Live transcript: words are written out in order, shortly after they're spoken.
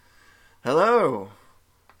Hello!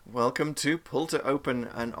 Welcome to Pull to Open,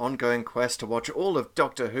 an ongoing quest to watch all of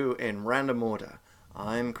Doctor Who in random order.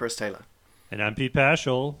 I'm Chris Taylor. And I'm Pete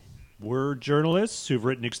Paschal. We're journalists who've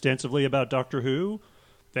written extensively about Doctor Who,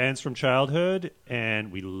 fans from childhood,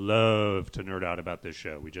 and we love to nerd out about this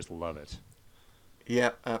show. We just love it.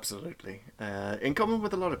 Yeah, absolutely. In common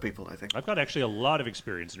with a lot of people, I think. I've got actually a lot of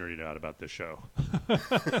experience nerding out about this show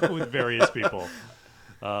with various people.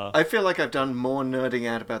 I feel like I've done more nerding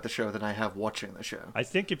out about the show than I have watching the show. I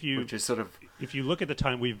think if you look at the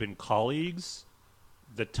time we've been colleagues,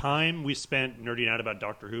 the time we spent nerding out about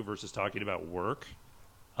Doctor Who versus talking about work,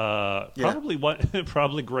 probably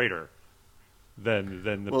greater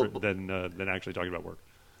than actually talking about work.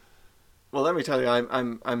 Well, let me tell you,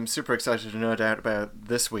 I'm super excited to nerd out about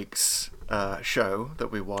this week's show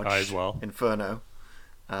that we watched, as well. Inferno,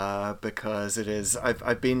 because it is.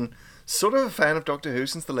 I've been sort of a fan of Doctor Who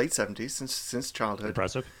since the late 70s, since childhood.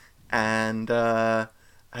 Impressive. And I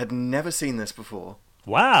had never seen this before.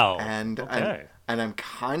 Wow. And I'm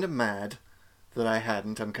kind of mad that I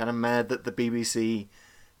hadn't. I'm kind of mad that the BBC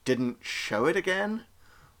didn't show it again.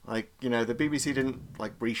 Like, the BBC didn't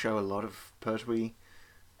re-show a lot of Pertwee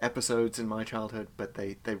episodes in my childhood, but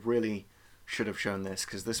they really should have shown this,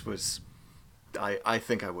 because this was... I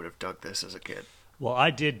think I would have dug this as a kid. Well,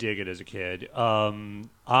 I did dig it as a kid. As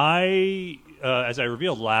I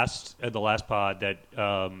revealed at the last pod, that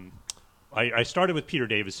I started with Peter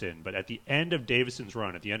Davison, but at the end of Davison's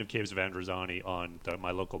run, at the end of Caves of Androzani on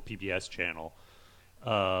my local PBS channel,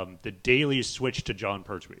 the dailies switched to Jon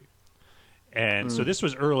Pertwee. And so this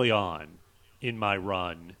was early on in my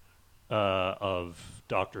run of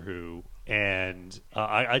Doctor Who, and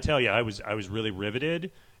I tell you, I was really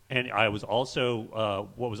riveted. And I was also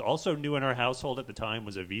what was also new in our household at the time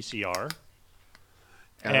was a VCR.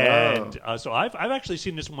 Oh. And so I've actually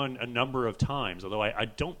seen this one a number of times, although I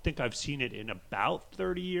don't think I've seen it in about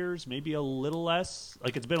 30 years, maybe a little less.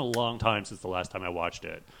 Like, it's been a long time since the last time I watched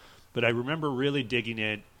it. But I remember really digging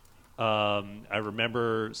it. I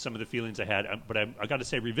remember some of the feelings I had. But I got to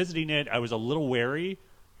say, revisiting it, I was a little wary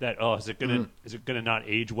that, is it gonna not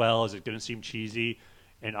age well? Is it gonna seem cheesy?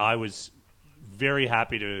 And I was very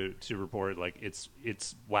happy to report, it's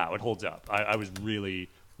wow, it holds up. I was really,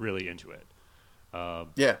 really into it.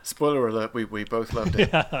 Yeah, spoiler alert, we both loved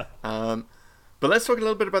it. Yeah. But let's talk a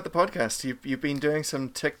little bit about the podcast. You've been doing some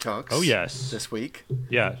TikToks. Oh, yes. This week.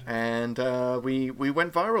 Yeah. And we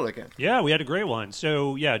went viral again. Yeah, we had a great one.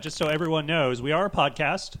 So, yeah, just so everyone knows, we are a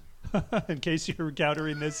podcast. In case you're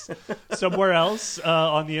encountering this somewhere else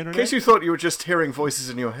on the internet. In case you thought you were just hearing voices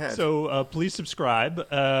in your head. So please subscribe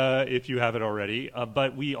if you haven't already.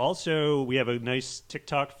 But we have a nice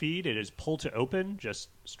TikTok feed. It is Pull to Open, just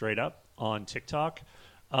straight up on TikTok,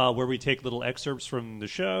 where we take little excerpts from the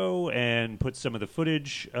show and put some of the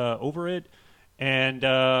footage over it, and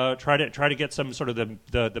try to get some sort of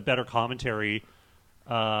the better commentary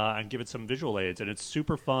and give it some visual aids. And it's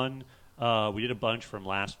super fun. We did a bunch from the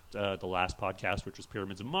last podcast, which was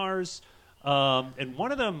Pyramids of Mars, and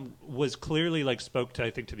one of them was clearly spoke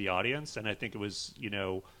to the audience, and I think it was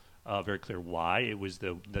very clear why. It was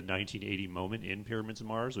the 1980 moment in Pyramids of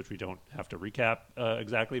Mars, which we don't have to recap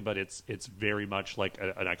exactly, but it's very much like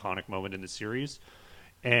an iconic moment in the series,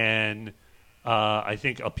 and I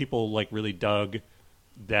think people really dug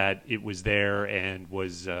that it was there and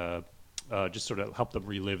was just sort of helped them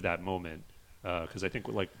relive that moment. Because I think,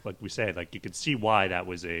 like we said, you could see why that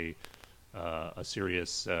was a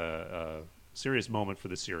serious moment for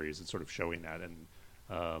the series, and sort of showing that, and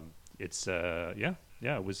it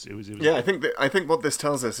was. Yeah, I think what this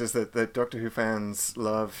tells us is that Doctor Who fans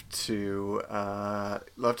love to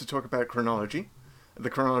talk about chronology,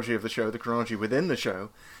 the chronology of the show, the chronology within the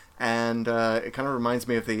show, and it kind of reminds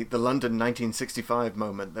me of the London 1965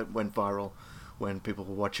 moment that went viral when people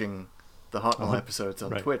were watching the Hartnell episodes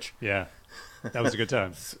on Twitch. Yeah. That was a good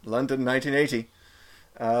time. London 1980.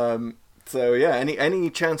 So yeah, any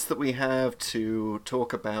chance that we have to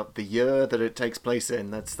talk about the year that it takes place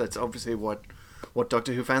in, that's obviously what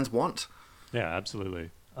Doctor Who fans want. Yeah,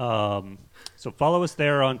 absolutely. So follow us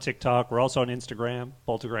there on TikTok. We're also on Instagram,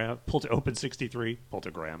 Pull to Open 63,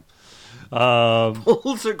 Pultagram.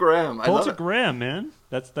 Pultagram. Pultagram, man.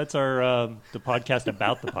 That's our the podcast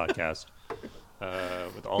about the podcast,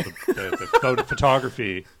 with all the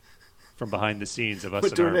photography from behind the scenes of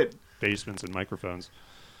us in our basements and microphones.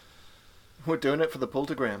 We're doing it for the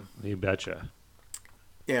Pultagram. You betcha.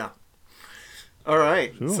 Yeah. All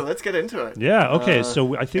right. Cool. So let's get into it. Yeah. Okay.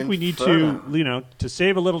 So I think we need Inferno. to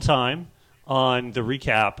save a little time on the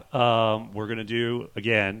recap. We're going to do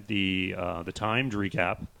again the timed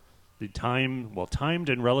recap, the timed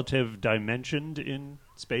and relative dimensioned in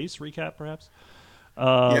space recap, perhaps.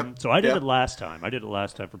 So I did it last time. I did it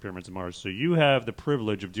last time for Pyramids of Mars. So you have the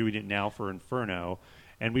privilege of doing it now for Inferno.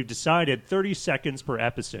 And we've decided 30 seconds per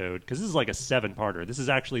episode, because this is like a 7-parter. This is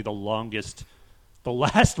actually the last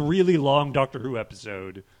really long Doctor Who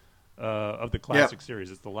episode of the classic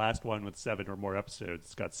series. It's the last one with 7 or more episodes.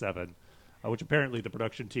 It's got 7, which apparently the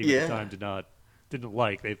production team at the time didn't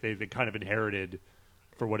like. They kind of inherited,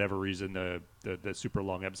 for whatever reason, the super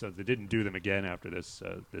long episodes. They didn't do them again after this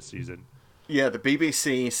season. Yeah, the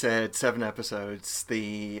BBC said 7 episodes.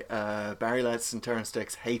 The Barry Letts and Terrence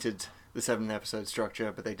Dicks hated the 7-episode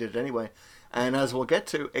structure, but they did it anyway. And as we'll get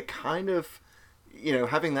to, it kind of,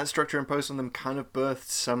 having that structure imposed on them kind of birthed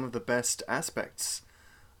some of the best aspects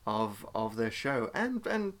of their show, and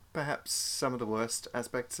perhaps some of the worst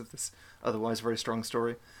aspects of this otherwise very strong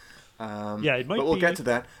story. It might. But we'll get to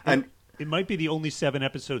that. And it might be the only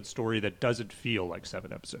 7-episode story that doesn't feel like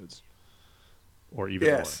 7 episodes, or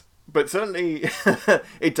even more. But certainly,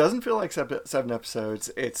 it doesn't feel like 7 episodes.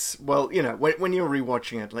 It's, when you're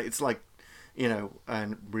rewatching it, it's like,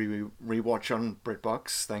 and rewatch on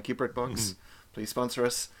BritBox. Thank you, BritBox. Please sponsor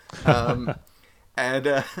us.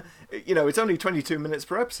 And it's only 22 minutes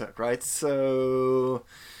per episode, right? So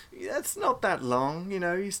that's not that long.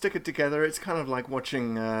 You stick it together. It's kind of like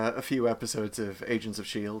watching a few episodes of Agents of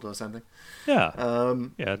S.H.I.E.L.D. or something. Yeah.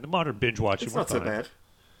 The modern binge watching. It's not so bad.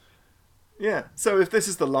 Yeah, so if this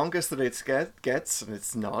is the longest that it gets, and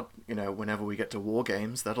it's not, whenever we get to War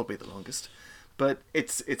Games, that'll be the longest. But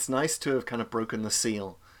it's nice to have kind of broken the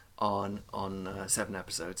seal on 7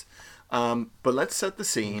 episodes. But let's set the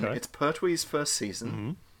scene. Okay. It's Pertwee's first season.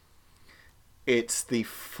 Mm-hmm. It's the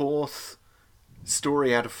 4th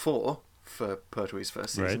story out of 4 for Pertwee's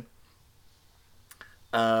first season.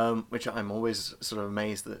 Right. Which I'm always sort of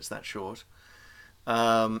amazed that it's that short.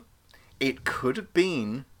 It could have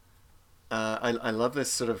been... I love this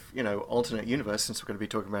sort of, alternate universe, since we're going to be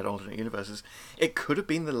talking about alternate universes. It could have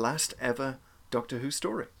been the last ever Doctor Who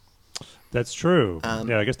story. That's true.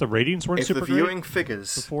 I guess the ratings weren't super great. If the viewing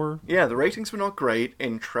figures... Before... Yeah, the ratings were not great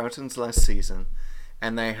in Troughton's last season,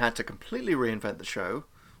 and they had to completely reinvent the show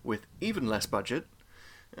with even less budget,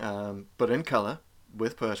 but in colour,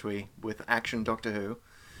 with Pertwee, with action Doctor Who.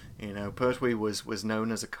 Pertwee was known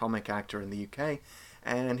as a comic actor in the UK,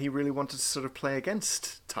 and he really wanted to sort of play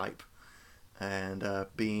against type. And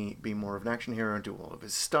be more of an action hero and do all of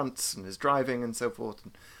his stunts and his driving and so forth.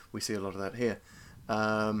 And we see a lot of that here.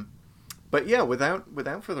 But yeah,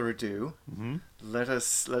 without further ado, let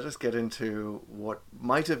us get into what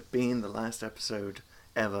might have been the last episode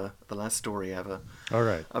ever, the last story ever. All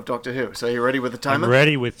right. Of Doctor Who. So are you ready with the timer? I'm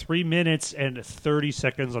ready with 3 minutes and 30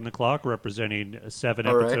 seconds on the clock, representing 7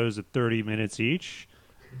 episodes at 30 minutes each.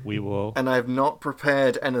 We will. And I've not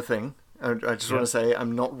prepared anything. I just want to say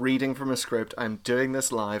I'm not reading from a script. I'm doing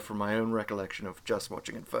this live from my own recollection of just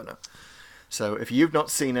watching Inferno. So if you've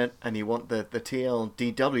not seen it and you want the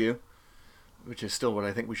TLDW, which is still what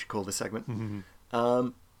I think we should call this segment,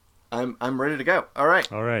 I'm ready to go. All right.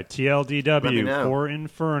 TLDW for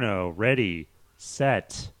Inferno. Ready,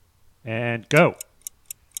 set, and go.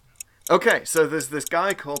 Okay, so there's this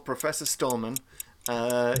guy called Professor Stallman.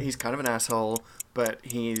 He's kind of an asshole, but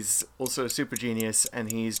he's also a super genius,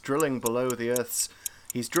 and he's drilling into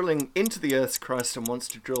the Earth's crust and wants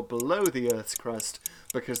to drill below the Earth's crust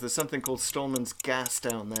because there's something called Stallman's gas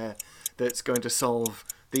down there that's going to solve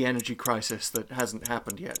the energy crisis that hasn't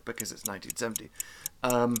happened yet because it's 1970.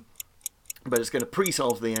 But it's going to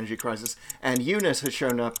pre-solve the energy crisis, and UNIT has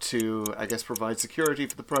shown up to, I guess, provide security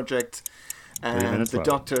for the project, and the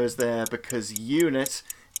Doctor is there because UNIT...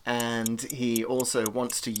 And he also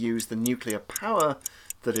wants to use the nuclear power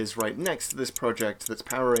that is right next to this project that's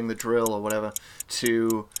powering the drill or whatever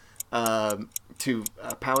to power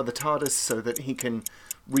the TARDIS so that he can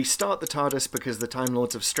restart the TARDIS because the Time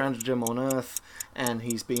Lords have stranded him on Earth and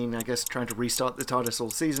he's been, I guess, trying to restart the TARDIS all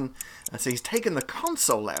season. And so he's taken the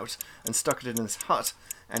console out and stuck it in his hut,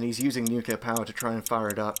 and he's using nuclear power to try and fire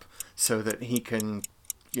it up so that he can,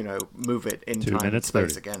 move it in time and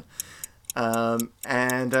space again.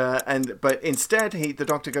 But instead the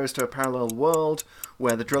Doctor goes to a parallel world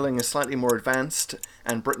where the drilling is slightly more advanced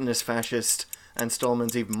and Britain is fascist and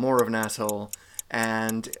Stallman's even more of an asshole,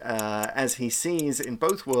 and as he sees in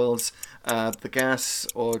both worlds, the gas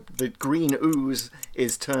or the green ooze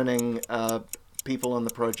is turning people on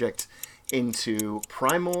the project into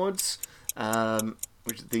primords,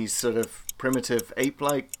 which are these sort of primitive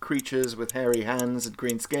ape-like creatures with hairy hands and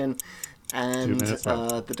green skin. And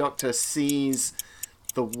the Doctor sees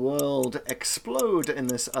the world explode in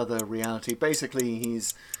this other reality. Basically,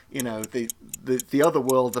 he's, the other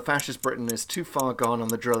world, the fascist Britain, is too far gone on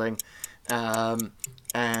the drilling,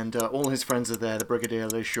 and all his friends are there, the Brigadier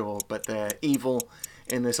Liz Shaw, but they're evil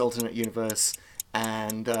in this alternate universe,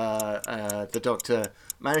 and the Doctor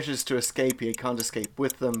manages to escape. He can't escape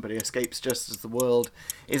with them, but he escapes just as the world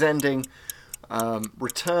is ending,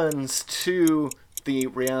 returns to the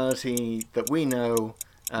reality that we know,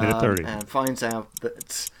 and finds out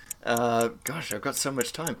that gosh, I've got so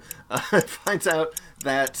much time. Finds out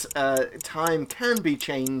that time can be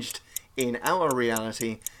changed in our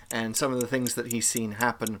reality, and some of the things that he's seen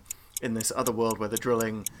happen in this other world where the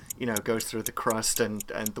drilling, goes through the crust, and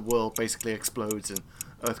the world basically explodes in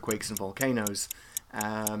earthquakes and volcanoes,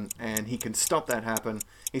 and he can stop that happen.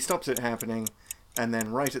 He stops it happening, and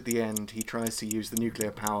then right at the end, he tries to use the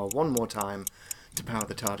nuclear power one more time to power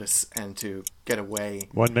the TARDIS and to get away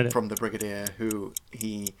from the Brigadier, who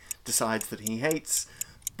he decides that he hates,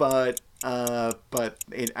 but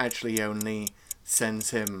it actually only sends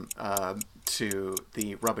him to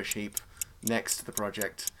the rubbish heap next to the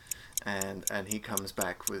project, and he comes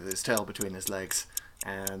back with his tail between his legs,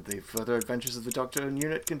 and the further adventures of the Doctor and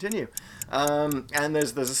unit continue. And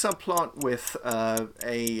there's a subplot with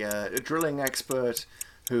a drilling expert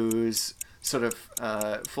who's sort of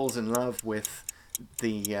falls in love with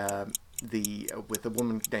the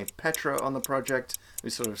woman named Petra on the project,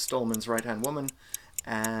 who's sort of Stallman's right-hand woman,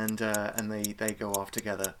 and they go off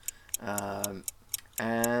together.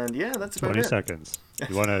 And yeah, that's about 20 it. seconds.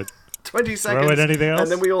 You want to 20 seconds. throw in anything else?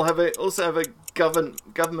 And then we all also have a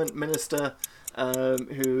government minister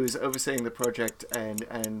who's overseeing the project and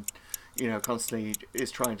constantly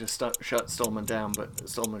is trying to shut Stallman down, but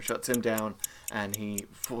Stallman shuts him down, and he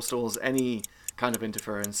forestalls any kind of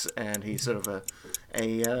interference, and he's sort of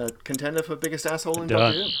a contender for biggest asshole in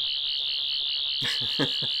Doctor Who.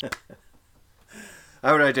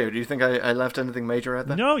 How would I do? Do you think I left anything major out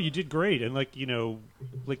there? No, you did great, and like you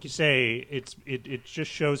say, it just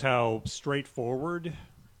shows how straightforward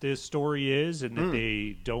this story is, and that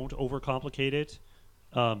they don't overcomplicate it,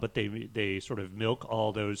 but they sort of milk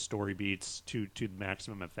all those story beats to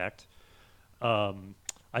maximum effect.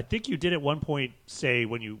 I think you did at one point say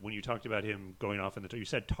when you talked about him going off in you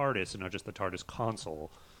said TARDIS and not just the TARDIS console,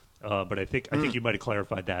 but I think you might have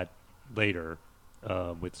clarified that later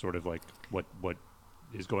with sort of like what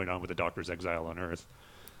is going on with the Doctor's exile on Earth.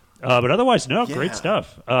 But otherwise, no, great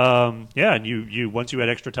stuff. Yeah, and you once you had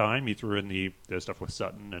extra time, you threw in the stuff with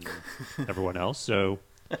Sutton and everyone else. So,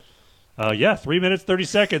 3 minutes 30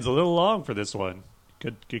 seconds, a little long for this one.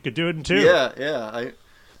 You could do it in 2. Yeah.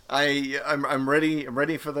 I'm ready. I'm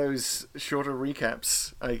ready for those shorter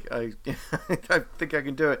recaps. I think I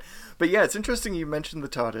can do it. But yeah, it's interesting you mentioned the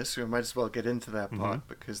TARDIS. We might as well get into that part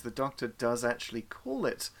because the Doctor does actually call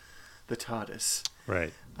it the TARDIS.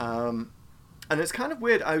 Right. And it's kind of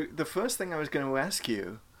weird. The first thing I was going to ask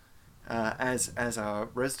you, as our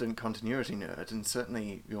resident continuity nerd, and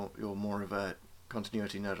certainly you're more of a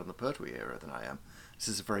continuity nerd on the Pertwee era than I am. This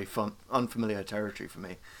is a very unfamiliar territory for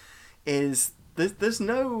me. Is there's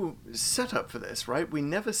no setup for this, right? We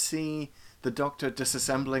never see the Doctor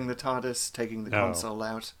disassembling the TARDIS, taking the console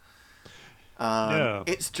out. No.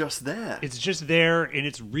 It's just there. It's just there, and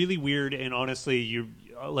it's really weird. And honestly,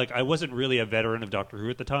 I wasn't really a veteran of Doctor Who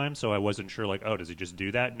at the time, so I wasn't sure, does he just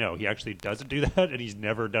do that? No, he actually doesn't do that, and he's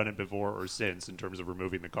never done it before or since in terms of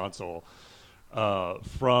removing the console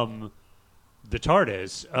from the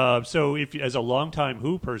TARDIS. So if, as a longtime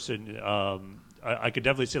Who person, I could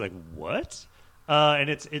definitely say, what? And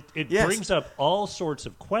it yes. brings up all sorts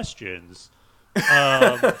of questions.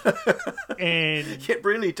 And it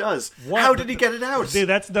really does. How did he get it out?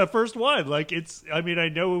 That's the first one. I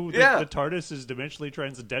know that the TARDIS is dimensionally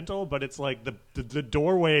transcendental, but it's like the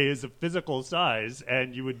doorway is a physical size,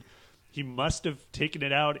 and he must have taken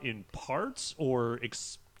it out in parts or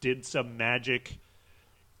did some magic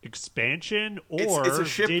expansion, or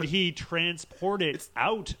did he transport it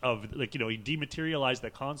out of he dematerialized the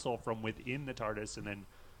console from within the TARDIS and then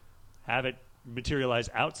have it materialize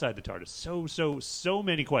outside the TARDIS. So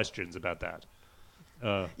many questions about that.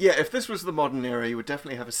 If this was the modern era, you would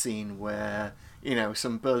definitely have a scene where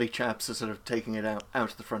some burly chaps are sort of taking it out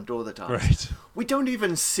of the front door of the TARDIS. Right. We don't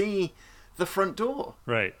even see the front door.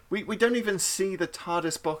 Right. We don't even see the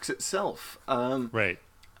TARDIS box itself. Right.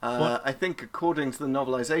 I think according to the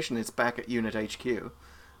novelization, it's back at Unit HQ,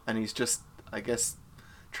 and he's just, I guess,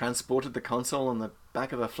 transported the console on the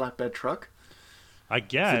back of a flatbed truck. I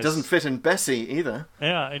guess. So it doesn't fit in Bessie either.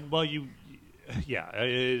 Yeah, and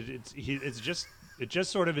it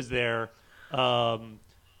just sort of is there.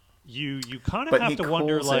 You kind of have to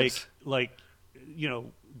wonder,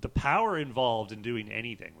 the power involved in doing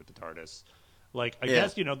anything with the TARDIS. Like, I Yeah.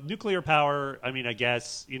 guess, nuclear power. I mean, I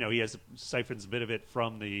guess, he has siphons a bit of it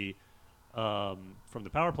from the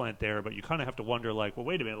power plant there, but you kind of have to wonder, like, well,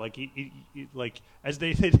 wait a minute, like, like, as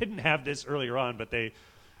they didn't have this earlier on, but the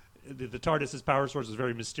TARDIS's power source is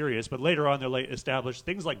very mysterious. But later on, they're established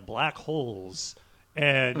things like black holes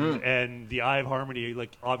and the Eye of Harmony.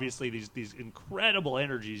 Like, obviously, these incredible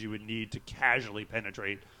energies you would need to casually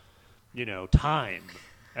penetrate, time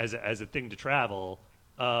as a thing to travel.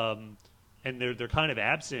 And they're kind of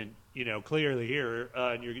absent, clearly here,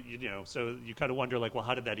 and so you kind of wonder, like, well,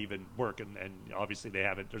 how did that even work? And obviously they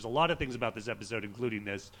haven't. There's a lot of things about this episode, including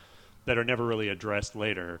this, that are never really addressed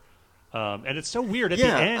later. And it's so weird. At the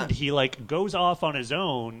end, he like goes off on his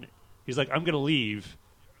own. He's like, "I'm going to leave."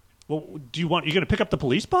 Well, you're going to pick up the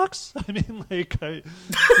police box? I mean, like, he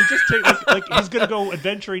just like he's going to go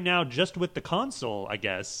adventuring now just with the console. I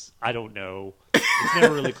guess, I don't know. It's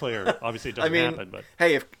never really clear. Obviously, it doesn't happen. But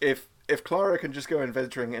hey, if Clara can just go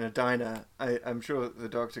adventuring in a diner, I'm sure the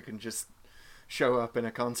Doctor can just show up in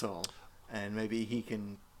a console, and maybe he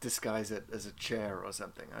can disguise it as a chair or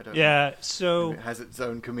something. I don't know. Yeah, so it has its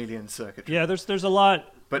own chameleon circuitry. Yeah, there's a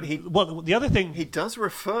lot. But the other thing, he does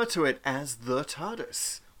refer to it as the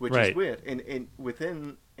TARDIS, which is weird.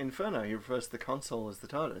 Within Inferno, he refers to the console as the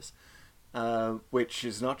TARDIS, which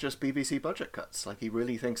is not just BBC budget cuts. Like, he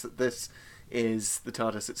really thinks that this is the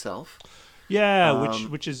TARDIS itself. Yeah,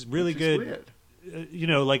 which is really good.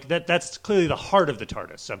 Weird. Like that's clearly the heart of the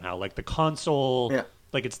TARDIS somehow. Like the console,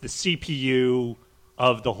 like it's the CPU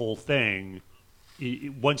of the whole thing.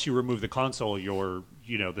 Once you remove the console,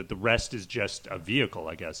 that the rest is just a vehicle,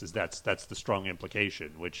 I guess. That's the strong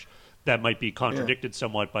implication, which that might be contradicted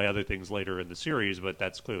somewhat by other things later in the series, but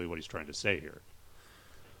that's clearly what he's trying to say here.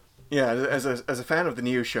 Yeah, as a fan of the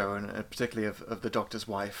new show, and particularly of the Doctor's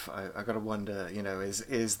wife, I got to wonder,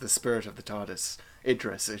 is the spirit of the TARDIS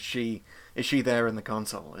Idris? Is she there in the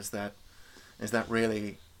console? Is that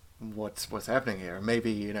really what's happening here?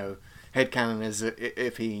 Maybe headcanon is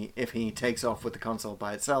if he takes off with the console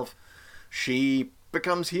by itself, she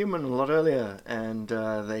becomes human a lot earlier, and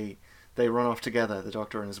they run off together, the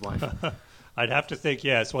Doctor and his wife. I'd have to think,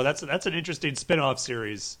 yes. Well, that's an interesting spin-off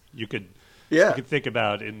series you could think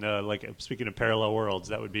about in like, speaking of parallel worlds.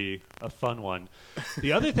 That would be a fun one.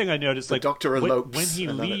 The other thing I noticed, like, Doctor elopes. When he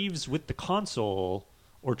leaves with the console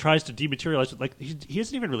or tries to dematerialize, like he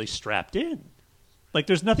isn't even really strapped in. Like,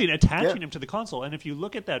 there's nothing attaching him to the console. And if you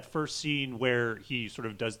look at that first scene where he sort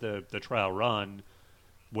of does the trial run,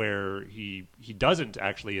 where he doesn't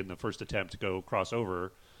actually in the first attempt go cross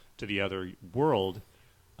over to the other world,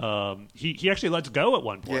 he actually lets go at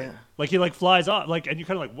one point. Yeah. Like, he like flies off, like, and you're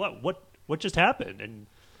kind of like, what just happened? And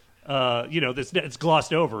it's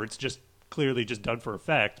glossed over. It's just clearly just done for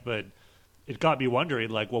effect. But it got me wondering,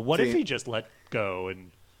 like, well, what if he just let go,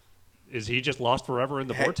 and is he just lost forever in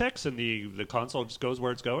the vortex, and the console just goes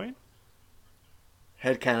where it's going?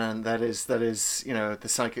 Headcanon, that is the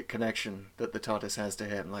psychic connection that the TARDIS has to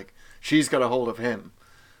him. Like, she's got a hold of him.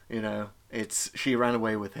 She ran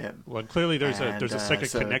away with him. Well, and clearly there's a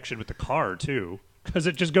psychic connection with the car too, because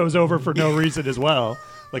it just goes over for no reason as well.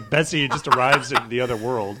 Like, Bessie just arrives in the other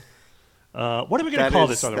world. What are we going to call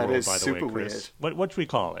this other world, by the way, Chris? Weird. What should we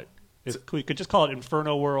call it? We could just call it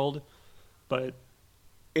Inferno World, but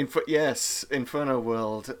Inferno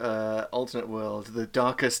World, alternate world, the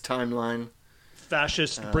darkest timeline.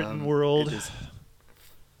 Fascist Britain world. It is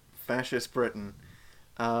fascist Britain.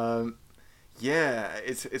 It's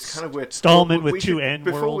kind of weird. Stallman with two N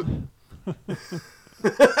world.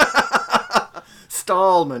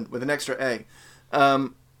 Stallman with an extra A.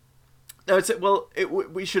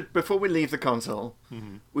 We should, before we leave the console,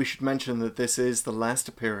 we should mention that this is the last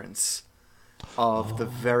appearance of the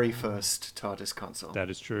very first TARDIS console. That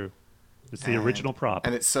is true. It's the original prop.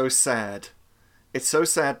 And it's so sad. It's so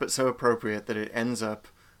sad but so appropriate that it ends up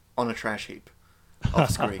on a trash heap off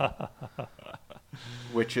screen.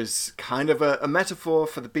 Which is kind of a metaphor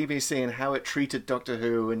for the BBC and how it treated Doctor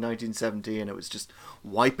Who in 1970, and it was just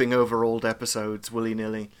wiping over old episodes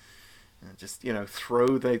willy-nilly. And just,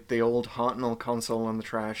 throw the old Hartnell console on the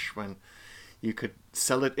trash when you could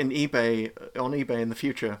sell it on eBay in the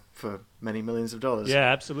future for many millions of dollars.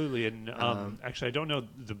 Yeah, absolutely. And actually, I don't know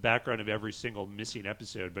the background of every single missing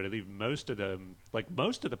episode, but I believe most of them, like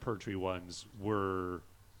most of the Pertwee ones, were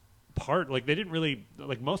they didn't really,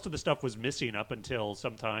 like, most of the stuff was missing up until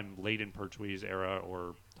sometime late in Pertwee's era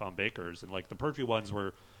or Tom Baker's, and like the Pertwee ones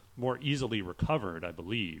were more easily recovered, I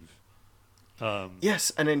believe.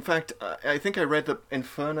 Yes, and in fact, I think I read that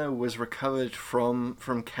Inferno was recovered from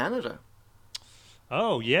Canada.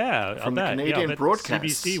 Oh yeah, I'll from the bet. Yeah, I'll Canadian bet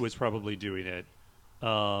broadcasts. CBC was probably doing it.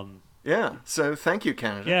 Um, Yeah, so thank you,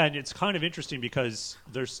 Canada. yeah, and it's kind of interesting because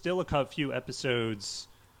there's still few episodes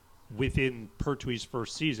within Pertwee's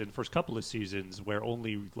first couple of seasons, where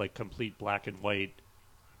only like complete black and white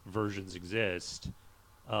versions exist.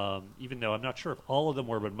 Even though I'm not sure if all of them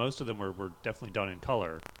were, but most of them were definitely done in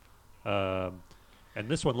color. Um, and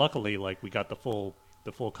this one, luckily, like we got the full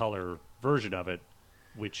color version of it,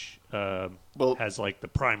 which Well, has like the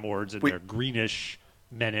primords and we their greenish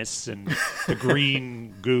menace, and the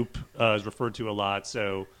green goop is referred to a lot.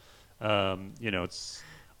 So it's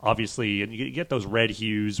obviously, and you get those red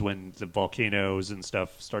hues when the volcanoes and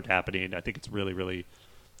stuff start happening. I think it's really, really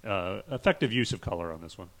effective use of color on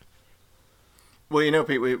this one. Well,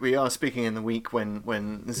 Pete, we are speaking in the week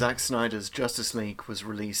when Zack Snyder's Justice League was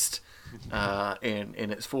released in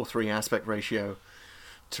its 4:3 aspect ratio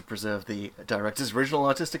to preserve the director's original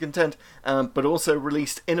artistic intent, but also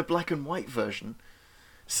released in a black and white version.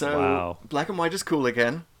 So Wow. black and white is cool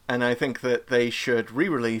again, and I think that they should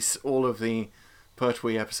re-release all of the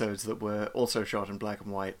Pertwee episodes that were also shot in black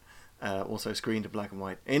and white, also screened in black and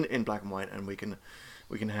white, in black and white, and we can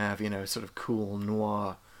have sort of cool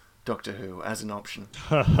noir Doctor Who as an option.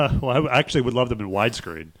 Well, I actually would love them in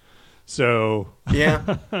widescreen. So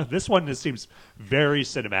Yeah, this one just seems very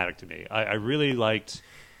cinematic to me. I really liked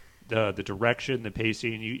the direction, the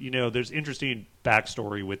pacing. There's interesting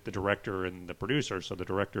backstory with the director and the producer. So the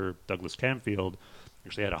director, Douglas Camfield,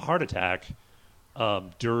 actually had a heart attack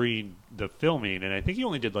during the filming, and I think he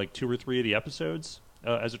only did like 2 or 3 of the episodes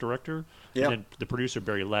as a director. Yeah. And then the producer,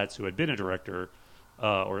 Barry Letts, who had been a director,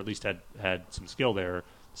 or at least had some skill there,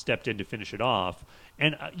 stepped in to finish it off.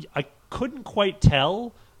 And I couldn't quite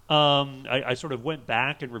tell. I sort of went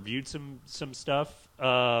back and reviewed some stuff,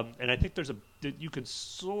 and I think you could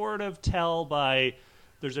sort of tell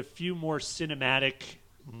there's a few more cinematic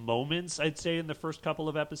moments, I'd say, in the first couple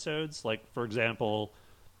of episodes. Like, for example,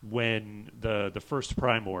 when the first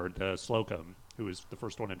Primord, Slocum, who is the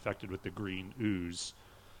first one infected with the green ooze,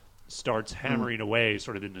 starts hammering away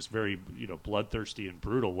sort of in this very bloodthirsty and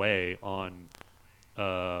brutal way on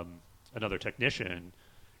another technician,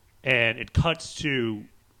 and it cuts to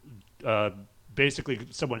basically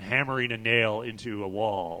someone hammering a nail into a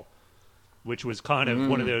wall, which was kind of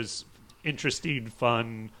one of those interesting,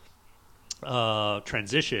 fun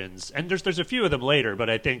transitions. And there's a few of them later, but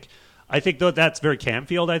I think though that's very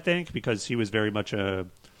Camfield. I think because he was very much a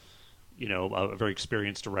very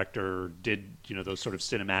experienced director, did those sort of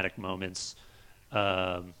cinematic moments.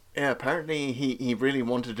 yeah. Apparently, he really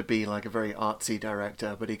wanted to be like a very artsy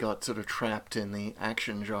director, but he got sort of trapped in the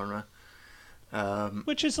action genre.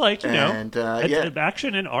 Which is like,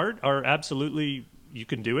 action and art are absolutely, you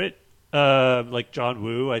can do it. Like John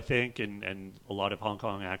Woo, I think, and a lot of Hong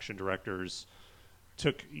Kong action directors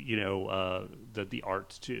took, the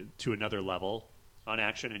art to another level on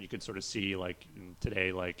action, and you can sort of see, like,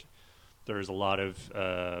 today, like, there's a lot of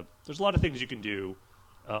things you can do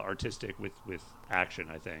artistic with action,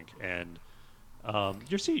 I think, and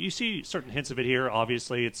you see certain hints of it here.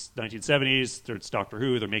 Obviously, it's 1970s. It's Doctor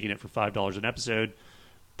Who. They're making it for $5 an episode,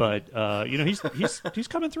 but he's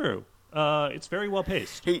coming through. It's very well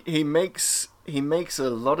paced. He makes a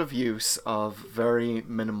lot of use of very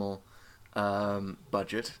minimal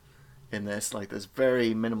budget in this. Like, there's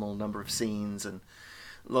very minimal number of scenes and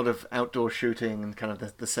a lot of outdoor shooting and kind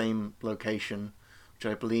of the same location, which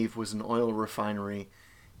I believe was an oil refinery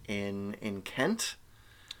in Kent.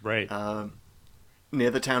 Right. Near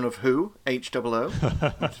the town of Who, H-O-O,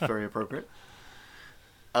 which is very appropriate.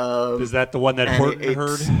 Is that the one that Horton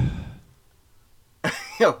heard?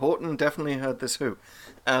 Yeah, Horton definitely heard this Who.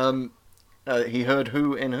 He heard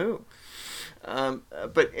Who in Who.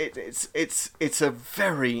 But it's a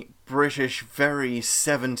very British, very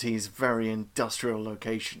 70s, very industrial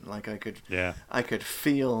location. Like I could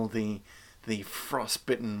feel the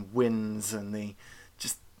frostbitten winds and the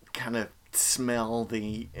just kind of smell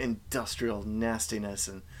the industrial nastiness,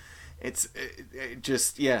 and it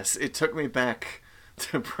took me back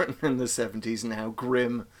to Britain in the 70s and how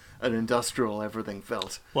grim and industrial everything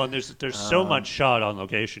felt. Well, and there's so much shot on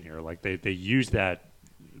location here. Like they use that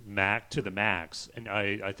to the max, and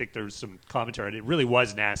I think there's some commentary, and it really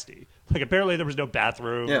was nasty. Like apparently there was no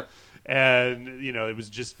bathroom, yeah. And it was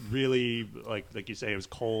just really like you say, it was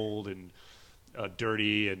cold and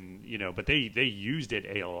dirty, and but they used it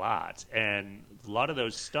a lot, and a lot of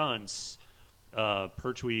those stunts,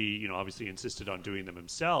 Pertwee obviously insisted on doing them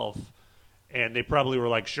himself, and they probably were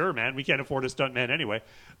like, sure, man, we can't afford a stuntman anyway.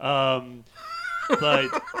 But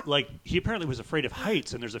like he apparently was afraid of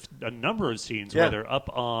heights, and there's a number of scenes where they're up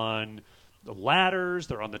on ladders.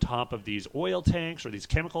 They're on the top of these oil tanks or these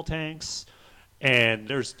chemical tanks. And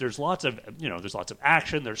there's lots of there's lots of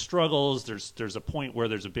action. There's struggles. There's a point where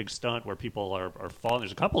there's a big stunt where people are falling.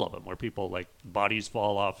 There's a couple of them where people like bodies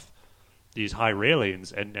fall off these high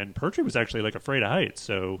railings, and Pertwee was actually like afraid of heights.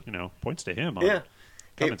 So points to him.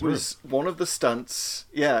 It was one of the stunts.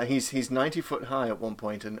 Yeah, he's 90 foot high at one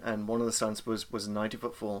point, and one of the stunts was a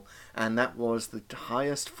 90-foot fall, and that was the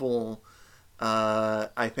highest fall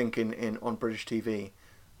I think in on British TV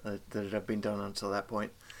that had been done until that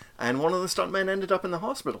point. And one of the stuntmen ended up in the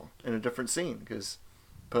hospital in a different scene because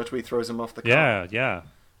Pertwee throws him off the car. Yeah.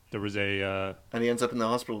 There was a and he ends up in the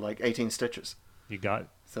hospital like 18 stitches. You got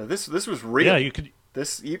so this was real. Yeah, you can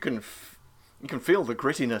feel the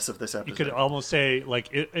grittiness of this episode. You could almost say like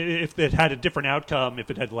if it had a different outcome,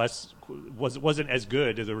 if it had wasn't as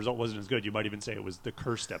good, the result wasn't as good. You might even say it was the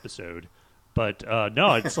cursed episode. But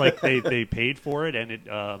no, it's like they paid for it, and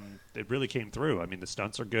it really came through. I mean, the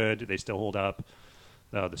stunts are good; they still hold up.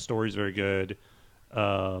 The story's very good,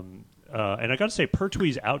 and I got to say,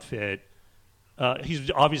 Pertwee's outfit.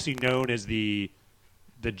 He's obviously known as the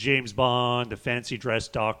James Bond, the fancy dress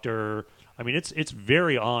doctor. I mean, it's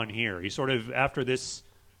very on here. He sort of after this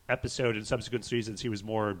episode and subsequent seasons, he was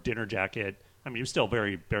more dinner jacket. I mean, he was still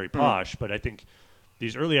very very posh, but I think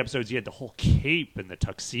these early episodes, he had the whole cape and the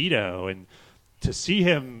tuxedo, and to see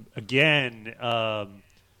him again.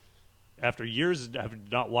 After years of having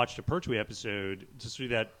not watched a Pertwee episode, to see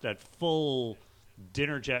that full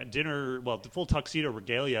the full tuxedo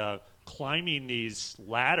regalia climbing these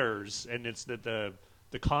ladders, and it's the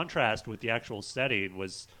contrast with the actual setting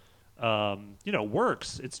was,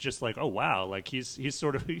 works. It's just like, oh wow, like he's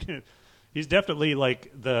sort of he's definitely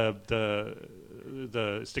like the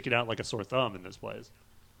sticking out like a sore thumb in this place.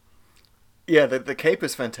 Yeah, the cape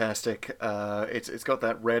is fantastic. It's got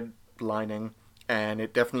that red lining. And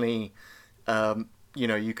it definitely,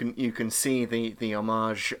 you can see the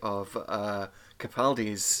homage of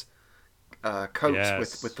Capaldi's coat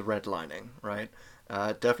yes. with the red lining, right?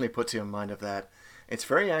 Definitely puts you in mind of that. It's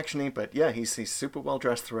very actiony, but yeah, he's super well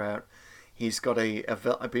dressed throughout. He's got I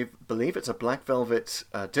believe it's a black velvet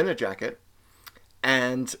dinner jacket,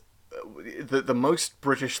 and the most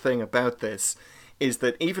British thing about this is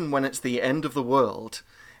that even when it's the end of the world,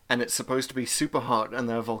 and it's supposed to be super hot, and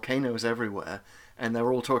there are volcanoes everywhere, and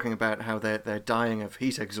they're all talking about how they're dying of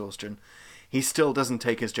heat exhaustion, he still doesn't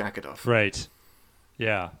take his jacket off. Right.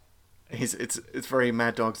 Yeah. It's very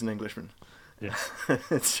Mad Dogs and Englishmen. Yeah.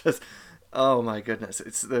 It's just, oh my goodness.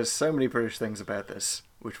 There's so many British things about this,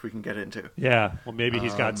 which we can get into. Yeah. Well, maybe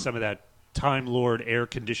he's got some of that Time Lord air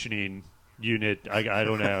conditioning unit, I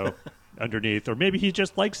don't know, underneath. Or maybe he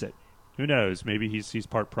just likes it. Who knows? Maybe he's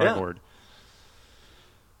part Prime Lord.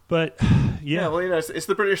 But yeah, well, it's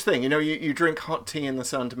the British thing. You drink hot tea in the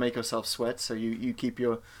sun to make yourself sweat, so you keep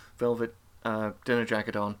your velvet dinner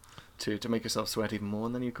jacket on to make yourself sweat even more,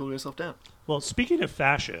 and then you cool yourself down. Well, speaking of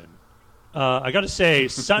fashion, I got to say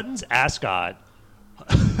Sutton's ascot.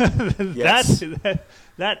 Yes.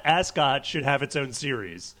 that ascot should have its own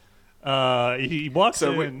series. He walks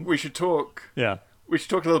in. So we should talk. Yeah. We should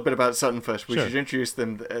talk a little bit about Sutton first. We Sure. should introduce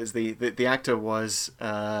them as the actor was,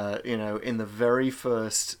 in the very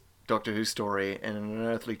first Doctor Who story in An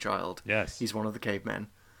Unearthly Child. Yes. He's one of the cavemen.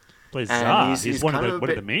 Plays And Zah. He's one of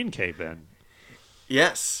the main cavemen.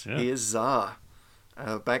 Yes, Yeah. he is Zah.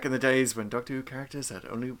 Back in the days when Doctor Who characters had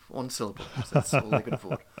only one syllable. So that's all they could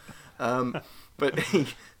afford. But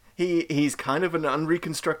he's kind of an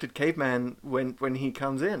unreconstructed caveman when he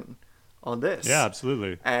comes in on this. Yeah,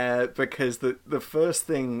 absolutely. Because the first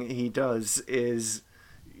thing he does is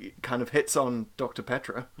kind of hits on Dr.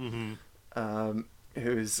 Petra,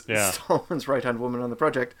 who's Stallman's right-hand woman on the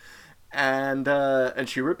project, and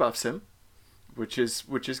she rebuffs him, which is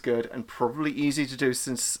good and probably easy to do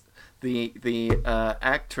since the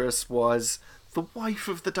actress was the wife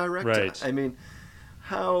of the director. Right. I mean,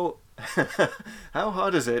 how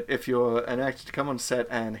hard is it if you're an actor to come on set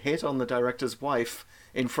and hit on the director's wife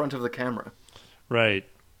in front of the camera? Right.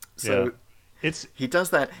 So he does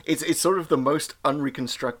that. It's sort of the most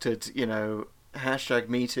unreconstructed,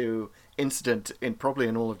 #MeToo incident probably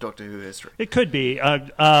in all of Doctor Who history. It could be.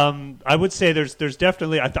 I would say there's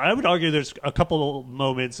definitely. I would argue there's a couple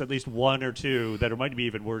moments, at least one or two, that might be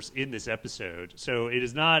even worse in this episode. So it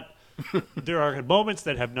is not. There are moments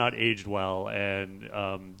that have not aged well, and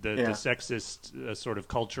the sexist sort of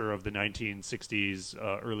culture of the 1960s,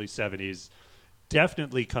 early 70s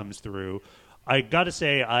definitely comes through. I got to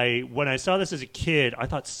say, when I saw this as a kid, I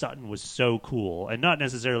thought Sutton was so cool, and not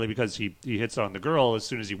necessarily because he hits on the girl as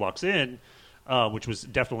soon as he walks in, which was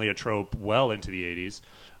definitely a trope well into the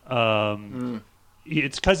 80s.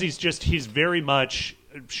 it's because he's very much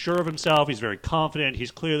sure of himself. He's very confident.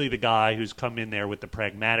 He's clearly the guy who's come in there with the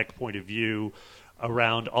pragmatic point of view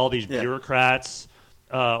around all these bureaucrats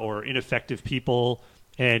or ineffective people,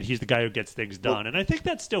 and he's the guy who gets things done. Well, and I think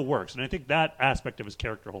that still works, and I think that aspect of his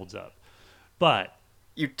character holds up. But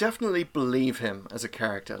you definitely believe him as a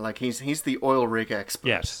character. Like he's the oil rig expert.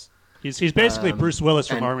 Yes. He's basically Bruce Willis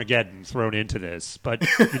from Armageddon thrown into this, but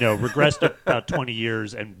regressed about 20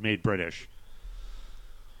 years and made British.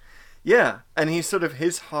 Yeah, and he's sort of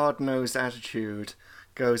his hard-nosed attitude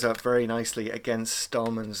goes up very nicely against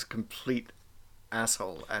Stallman's complete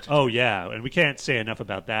asshole attitude. Oh yeah, and we can't say enough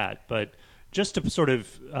about that. But just to sort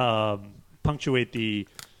of punctuate the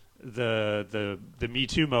Me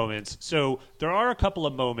Too moments, so there are a couple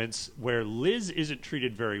of moments where Liz isn't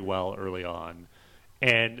treated very well early on.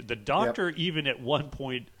 And the doctor, even at one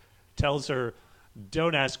point, tells her,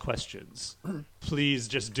 "Don't ask questions. Please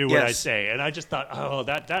just do what I say." And I just thought, oh,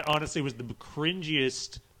 that honestly was the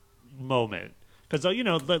cringiest moment. Because,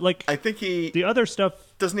 like... I think the other stuff...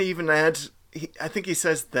 Doesn't he even add... I think he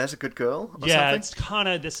says, "There's a good girl," or yeah, something? it's kind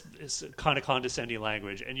of this kind of condescending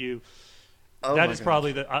language. And you... Oh that is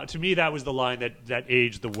probably to me, that was the line that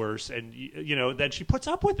aged the worst. And, that she puts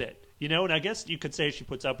up with it. And I guess you could say she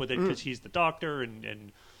puts up with it because he's the doctor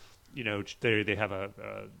and they have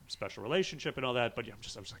a special relationship and all that. But I was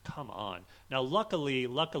just like, come on. Now, luckily,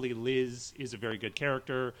 Liz is a very good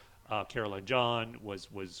character. Caroline John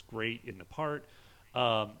was great in the part.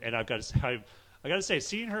 And I've got to say,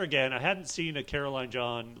 seeing her again, I hadn't seen a Caroline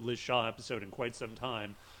John, Liz Shaw episode in quite some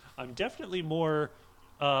time. I'm definitely more...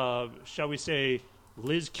 shall we say,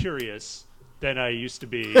 Liz curious than I used to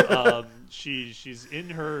be. She's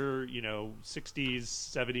in her 60s,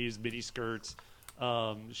 70s mini skirts.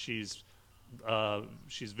 She's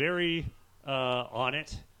very on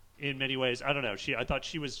it in many ways. I don't know. I thought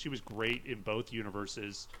she was great in both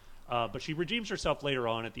universes, but she redeems herself later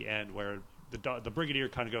on at the end, where the Brigadier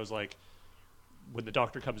kind of goes like, when the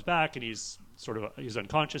doctor comes back and he's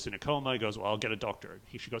unconscious in a coma, he goes, "Well, I'll get a doctor."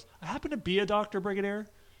 She goes, "I happen to be a doctor, Brigadier."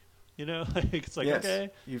 It's like, yes, okay.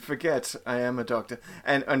 You forget I am a doctor.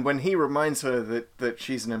 And when he reminds her that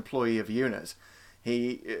she's an employee of UNIT,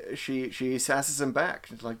 she sasses him back.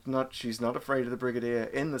 She's not afraid of the Brigadier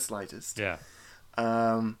in the slightest. Yeah.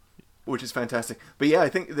 Which is fantastic. But yeah, I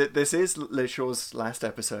think that this is Liz Shaw's last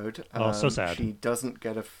episode. So sad. She doesn't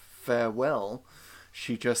get a farewell.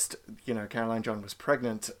 She just, Caroline John was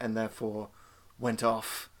pregnant and therefore went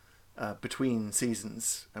off between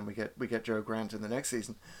seasons, and we get Jo Grant in the next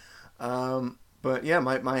season. But yeah,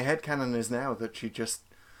 my headcanon is now that she just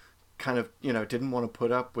kind of, didn't want to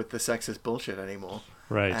put up with the sexist bullshit anymore.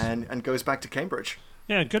 Right. And goes back to Cambridge.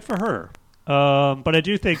 Yeah, good for her. But I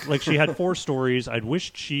do think, she had 4 stories. I'd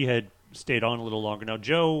wished she had stayed on a little longer. Now,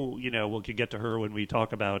 Jo, we could get to her when we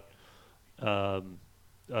talk about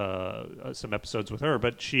some episodes with her,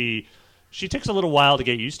 but she takes a little while to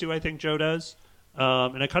get used to, I think Jo does.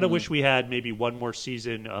 And I kind of wish we had maybe one more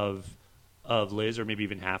season of Liz, or maybe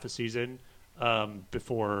even half a season,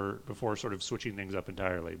 before sort of switching things up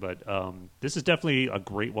entirely. But this is definitely a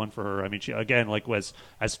great one for her. I mean, she, again, was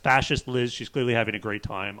as fascist Liz, she's clearly having a great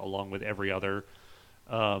time along with every other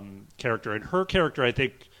character. And her character, I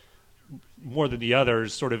think, more than the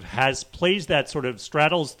others, sort of plays that sort of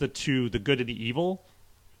straddles the two, the good and the evil,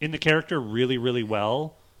 in the character really, really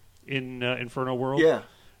well in Inferno World. Yeah.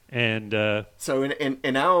 And so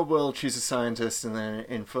in our world, she's a scientist, and then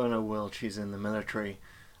in Inferno World, she's in the military,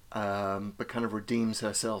 but kind of redeems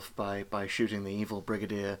herself by shooting the evil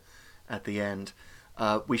Brigadier at the end.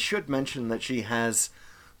 We should mention that she has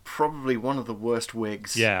probably one of the worst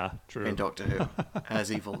wigs in Doctor Who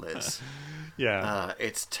as Evil Liz. Yeah.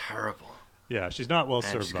 It's terrible. Yeah, she's not well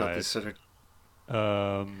served by it. This sort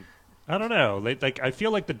of... I don't know. I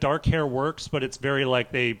feel like the dark hair works, but it's very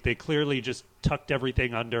they clearly just tucked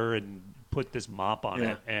everything under and put this mop on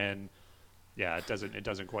it, and it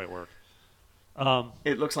doesn't quite work.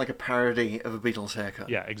 It looks like a parody of a Beatles haircut.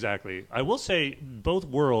 Yeah, exactly. I will say, both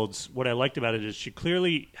worlds, what I liked about it is she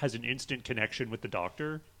clearly has an instant connection with the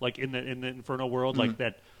Doctor, like in the Inferno World, like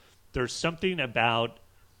that. There's something about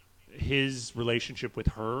his relationship with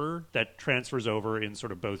her that transfers over in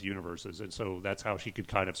sort of both universes, and so that's how she could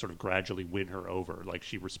kind of sort of gradually win her over. Like,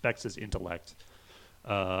 she respects his intellect,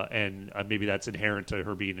 and maybe that's inherent to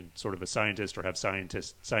her being sort of a scientist or have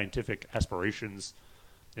scientific aspirations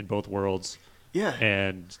in both worlds. Yeah.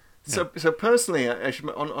 And so personally,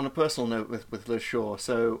 on a personal note with Liz Shaw,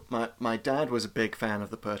 so my dad was a big fan of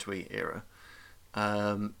the Pertwee era.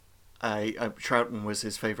 Troughton was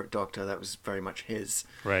his favorite Doctor. That was very much his.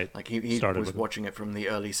 Right. Like he was watching it from the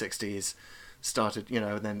early 60s, started,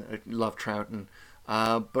 and then loved Troughton.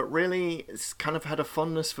 But really, it's kind of had a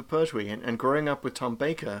fondness for Pertwee. And growing up with Tom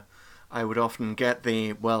Baker, I would often get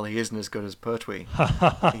the, well, he isn't as good as Pertwee,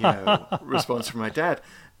 response from my dad.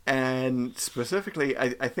 And specifically,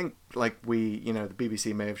 I think, like, the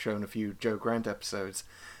BBC may have shown a few Jo Grant episodes,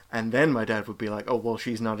 and then my dad would be like, oh, well,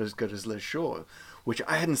 she's not as good as Liz Shaw, which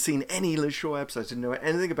I hadn't seen any Liz Shaw episodes, didn't know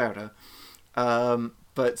anything about her.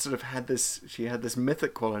 But sort of she had this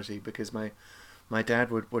mythic quality because my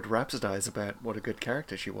dad would rhapsodize about what a good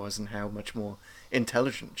character she was and how much more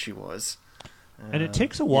intelligent she was. And it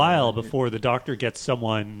takes a while before the Doctor gets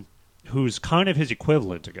someone who's kind of his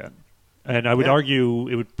equivalent again. And I would argue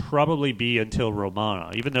it would probably be until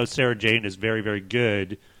Romana. Even though Sarah Jane is very, very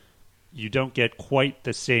good, you don't get quite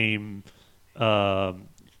the same,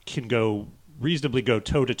 can go reasonably go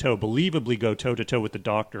toe-to-toe, believably go toe-to-toe with the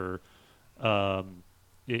Doctor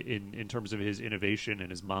in terms of his innovation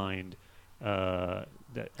and his mind. Liz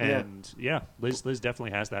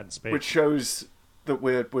definitely has that in spades. Which shows that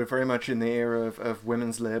we're very much in the era of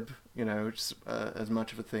women's lib, which is as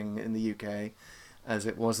much of a thing in the UK as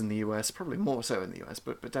it was in the US, probably more so in the US,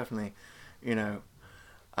 but definitely,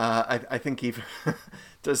 I think even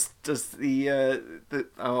does the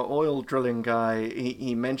our oil drilling guy,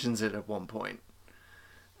 he mentions it at one point,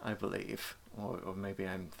 I believe, or maybe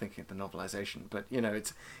I'm thinking of the novelization, but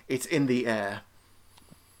it's in the air.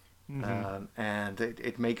 Mm-hmm. And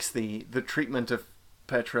it makes the treatment of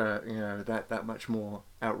Petra, that much more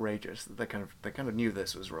outrageous. They kind of knew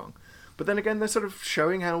this was wrong, but then again, they're sort of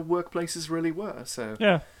showing how workplaces really were.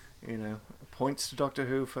 So points to Doctor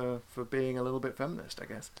Who for being a little bit feminist, I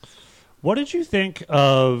guess. What did you think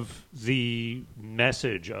of the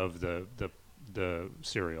message of the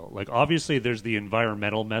serial? Like, obviously, there's the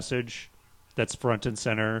environmental message that's front and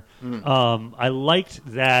center. I liked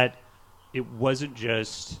that it wasn't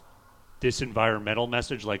just this environmental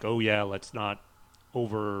message, like, oh yeah, let's not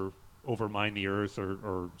overmine the earth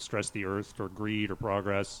or stress the earth for greed or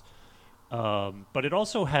progress. But it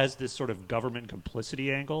also has this sort of government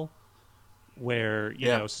complicity angle where,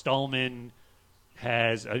 Stallman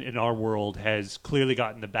has, in our world, has clearly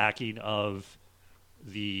gotten the backing of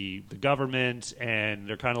the government, and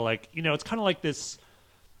they're kind of like, it's kind of like this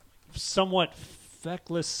somewhat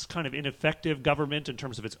feckless, kind of ineffective government in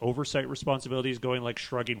terms of its oversight responsibilities, going like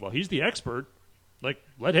shrugging, well, he's the expert, like,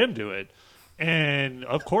 let him do it. And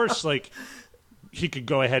of course, like, he could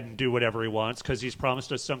go ahead and do whatever he wants because he's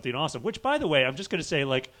promised us something awesome, which, by the way, I'm just going to say,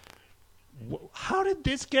 like, how did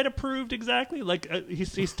this get approved exactly? Like,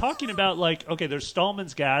 he's talking about, like, okay, there's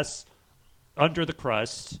Stallman's gas under the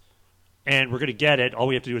crust, and we're going to get it. All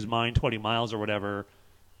we have to do is mine 20 miles or whatever.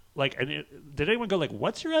 Like, did anyone go, like,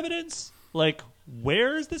 what's your evidence? Like,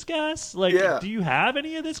 where is this gas? Like, do you have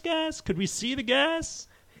any of this gas? Could we see the gas?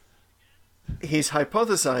 He's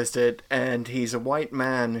hypothesized it, and he's a white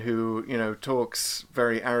man who, talks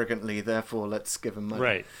very arrogantly, therefore let's give him money.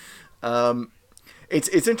 Right.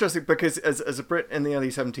 It's interesting because as a Brit in the early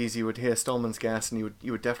 70s, you would hear Stallman's gas, and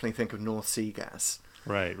you would definitely think of North Sea gas.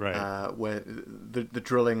 Right. Where the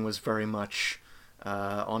drilling was very much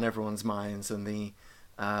on everyone's minds, and the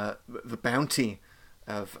bounty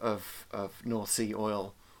of North Sea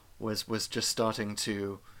oil was just starting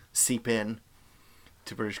to seep in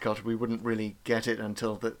to British culture. We wouldn't really get it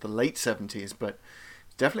until the late 70s, but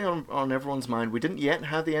definitely on everyone's mind. We didn't yet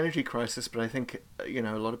have the energy crisis, but I think a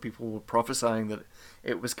lot of people were prophesying that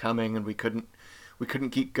it was coming, and we couldn't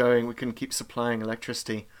keep going. We couldn't keep supplying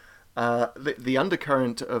electricity. The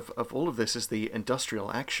undercurrent of all of this is the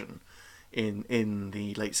industrial action in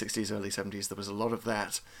the late 60s, early 70s. There was a lot of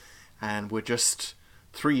that, and we're just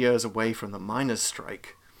 3 years away from the miners'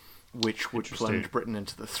 strike, which would plunge Britain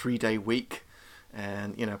into the 3-day week,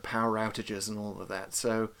 and power outages and all of that.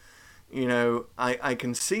 So I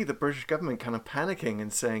can see the British government kind of panicking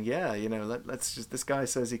and saying, let's just, this guy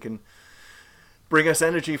says he can bring us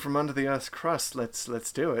energy from under the Earth's crust,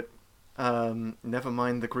 let's do it. Never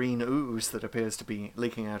mind the green ooze that appears to be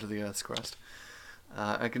leaking out of the Earth's crust.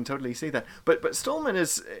 I can totally see that. But Stallman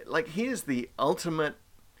is, like, he is the ultimate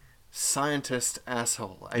scientist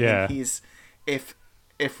asshole. I mean, he's, if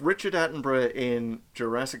Richard Attenborough in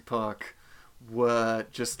Jurassic Park were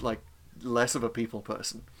just, like, less of a people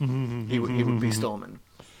person, he would be Stallman.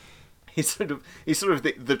 He's sort of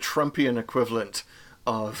the Trumpian equivalent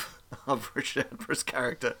of Richard Attenborough's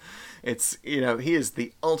character. It's, he is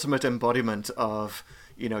the ultimate embodiment of,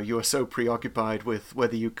 you are so preoccupied with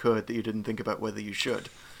whether you could that you didn't think about whether you should.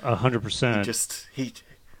 100%.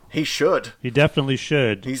 He should. He definitely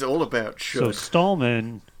should. He's all about should. So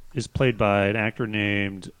Stallman is played by an actor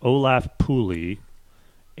named Olaf Pooley,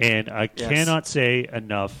 and I cannot say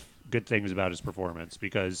enough good things about his performance,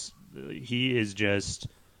 because he is just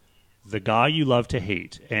the guy you love to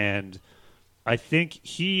hate. And I think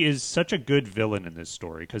he is such a good villain in this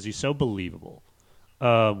story because he's so believable.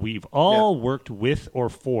 We've all worked with or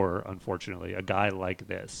for, unfortunately, a guy like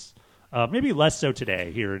this. Maybe less so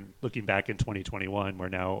today, here looking back in 2021, where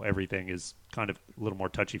now everything is kind of a little more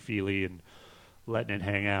touchy-feely and letting it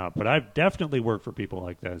hang out. But I've definitely worked for people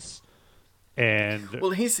like this. And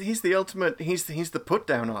well, he's the ultimate. He's the put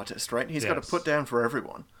down artist, right? He's got to put down for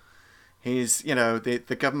everyone. He's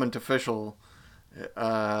the government official.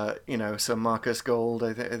 Sir Marcus Gold,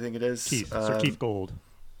 I think it is. Sir Keith Gold.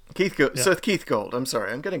 Sir Keith Gold. I'm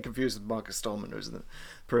sorry, I'm getting confused with Marcus Stallman, who's in the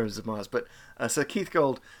Pyramids of Mars. But Sir Keith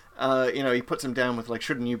Gold, he puts him down with like,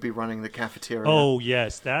 "Shouldn't you be running the cafeteria?" Oh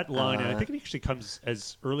yes, that line. And I think it actually comes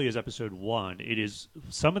as early as episode 1. It is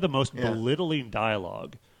some of the most belittling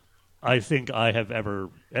dialogue I think I have ever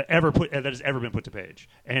put that has ever been put to page,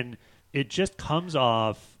 and it just comes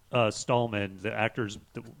off Stallman, the actor's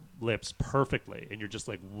lips, perfectly, and you're just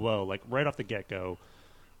like, whoa, like right off the get-go,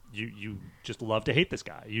 you just love to hate this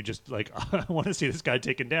guy. You just like, I want to see this guy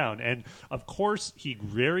taken down. And of course he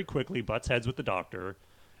very quickly butts heads with the Doctor,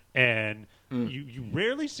 and you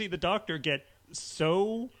rarely see the Doctor get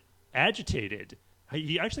so agitated.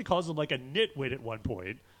 He actually calls him like a nitwit at one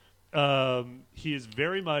point. He is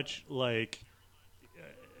very much like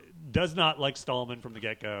does not like Stallman from the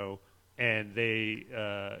get-go. And they,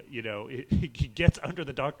 he gets under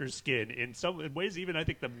the Doctor's skin in some ways. Even I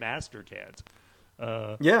think the Master can't.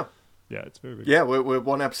 Yeah, it's very good. Yeah, we're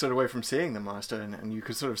one episode away from seeing the Master, and you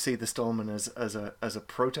could sort of see the Stallman as a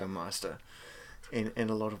proto Master in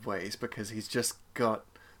a lot of ways, because he's just got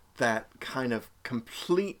that kind of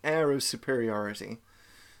complete air of superiority.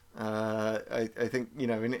 I think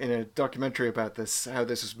in a documentary about this, how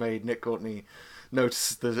this was made, Nick Courtney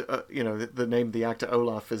notice that the name of the actor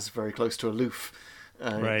Olaf is very close to aloof.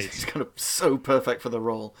 Right. He's kind of so perfect for the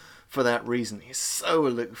role for that reason. He's so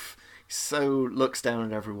aloof. He so looks down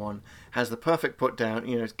at everyone. Has the perfect put down.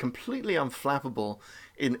 Completely unflappable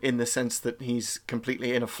in the sense that he's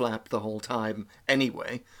completely in a flap the whole time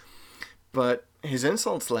anyway. But his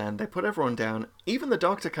insults land. They put everyone down. Even the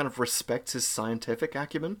Doctor kind of respects his scientific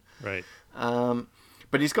acumen. Right.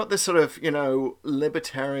 But he's got this sort of,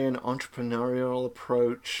 libertarian, entrepreneurial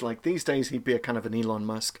approach. Like, these days he'd be a kind of an Elon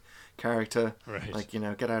Musk character. Right. Like,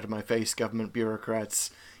 get out of my face, government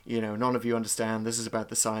bureaucrats. None of you understand. This is about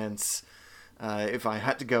the science. If I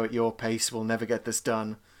had to go at your pace, we'll never get this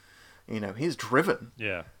done. He's driven.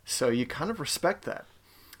 Yeah. So you kind of respect that.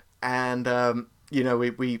 And,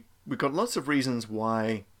 we've got lots of reasons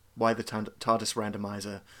why the TARDIS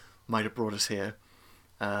randomizer might have brought us here.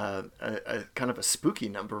 A kind of a spooky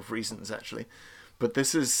number of reasons, actually, but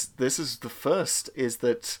this is the first. Is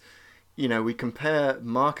that we compare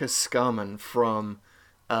Marcus Scarman from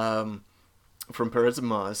Pyramids of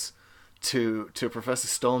Mars to Professor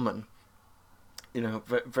Stallman.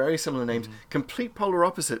 Very similar names, complete polar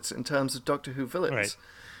opposites in terms of Doctor Who villains. Right.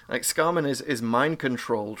 Like, Scarman is mind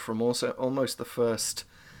controlled from almost the first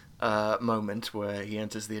moment where he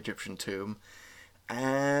enters the Egyptian tomb,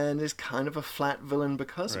 and is kind of a flat villain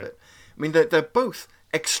because of it. I mean, they're both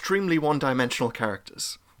extremely one-dimensional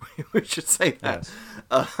characters. We should say that.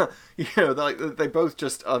 Yes. They both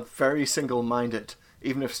just are very single-minded,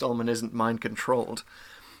 even if Stallman isn't mind-controlled.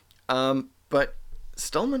 But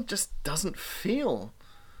Stallman just doesn't feel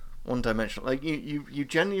one-dimensional. Like, you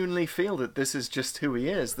genuinely feel that this is just who he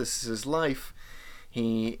is. This is his life.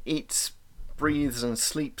 He eats, breathes, and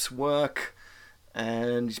sleeps work.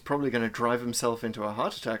 And he's probably going to drive himself into a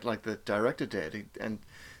heart attack like the director did. And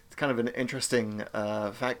it's kind of an interesting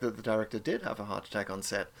fact that the director did have a heart attack on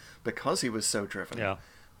set because he was so driven. Yeah.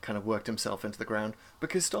 Kind of worked himself into the ground.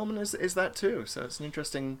 Because Stallman is that too. So it's an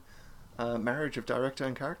interesting marriage of director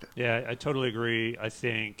and character. Yeah, I totally agree. I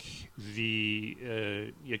think like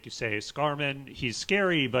you say, Scarman, he's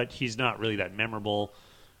scary, but he's not really that memorable.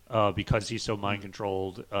 Because he's so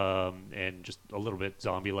mind-controlled and just a little bit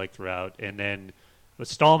zombie-like throughout. And then but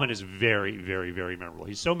Stallman is very, very, very memorable.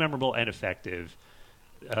 He's so memorable and effective.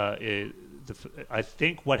 I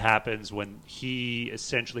think what happens when he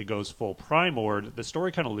essentially goes full Primord, the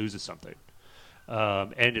story kind of loses something.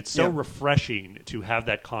 And it's so refreshing to have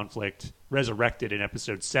that conflict resurrected in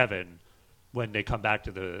Episode 7 when they come back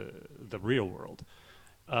to the real world.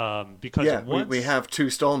 Because we have two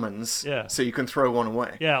Stallmans, so you can throw one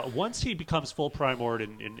away. Yeah, once he becomes full Primord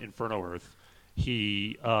in Inferno Earth,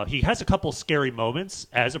 he has a couple scary moments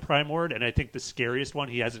as a Primord, and I think the scariest one,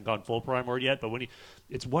 he hasn't gone full Primord yet, but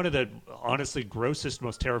it's one of the honestly grossest,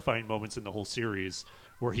 most terrifying moments in the whole series,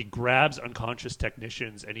 where he grabs unconscious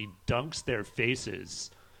technicians and he dunks their faces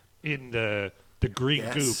in the the green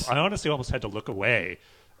Yes. goop, I honestly almost had to look away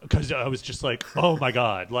because I was just like, oh my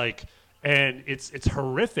god, like, and it's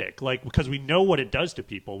horrific, like because we know what it does to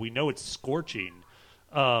people, we know it's scorching,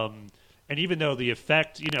 and even though the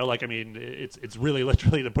effect, like I mean, it's really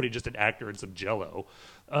literally they're putting just an actor in some Jello,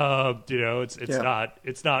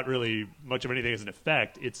 it's not really much of anything as an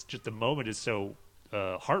effect. It's just the moment is so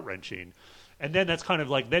heart wrenching. And then that's kind of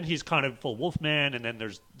like, then he's kind of full Wolfman, and then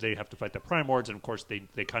they have to fight the Primords, and of course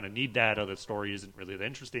they kind of need that, or the story isn't really that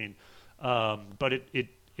interesting. But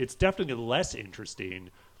it's definitely less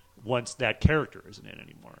interesting once that character isn't in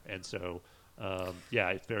anymore. And so,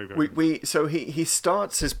 it's very, very... So he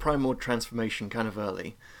starts his Primord transformation kind of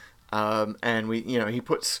early, and he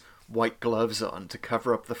puts white gloves on to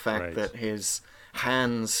cover up the fact that his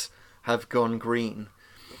hands have gone green.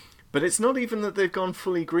 But it's not even that they've gone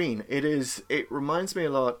fully green. It reminds me a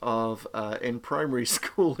lot of in primary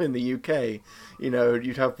school in the UK.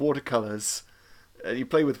 You'd have watercolors. You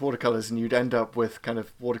play with watercolors, and you'd end up with kind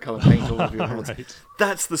of watercolor paint all over your hands. Right.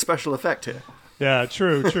 That's the special effect here. Yeah,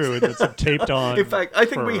 true. And it's taped on. In fact, I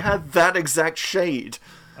think we had that exact shade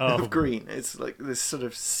of green. It's like this sort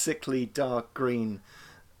of sickly dark green.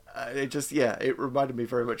 It reminded me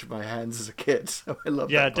very much of my hands as a kid. So I love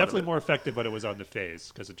that. Yeah, definitely more effective when it was on the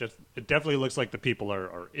face, because it definitely looks like the people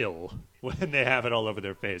are ill when they have it all over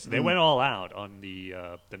their face. They went all out on the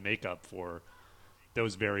makeup for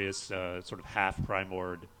those various sort of half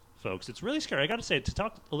Primord folks. It's really scary. I got to say, to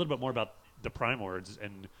talk a little bit more about the Primords,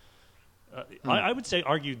 and I would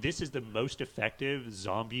argue this is the most effective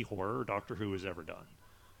zombie horror Doctor Who has ever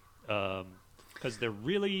done, because they're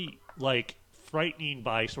really like frightening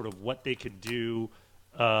by sort of what they can do,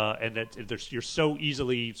 and that you're so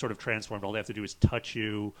easily sort of transformed. All they have to do is touch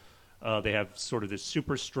you. They have sort of this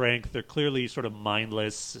super strength. They're clearly sort of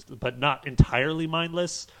mindless, but not entirely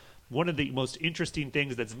mindless. One of the most interesting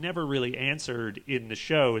things that's never really answered in the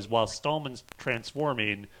show is, while Stallman's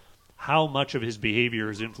transforming, how much of his behavior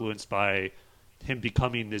is influenced by him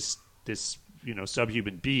becoming this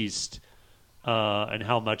subhuman beast, and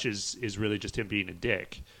how much is really just him being a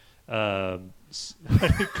dick. Because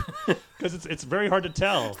it's very hard to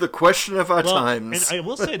tell. It's the question of our times. And I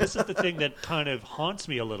will say, this is the thing that kind of haunts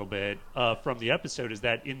me a little bit from the episode, is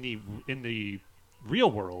that in the real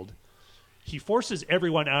world, he forces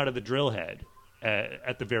everyone out of the drill head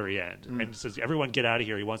at the very end, and says, everyone get out of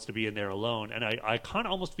here. He wants to be in there alone. And I kind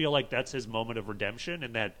of almost feel like that's his moment of redemption,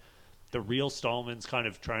 and that the real Stallman's kind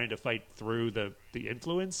of trying to fight through the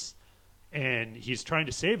influence, and he's trying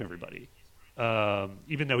to save everybody.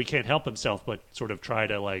 Even though he can't help himself, but sort of try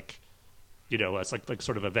to it's like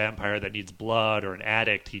sort of a vampire that needs blood, or an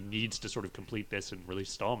addict. He needs to sort of complete this and release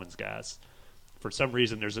Stallman's gas. For some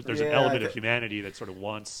reason, there's an element of humanity that sort of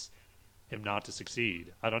wants him not to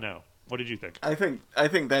succeed. I don't know. What did you think? I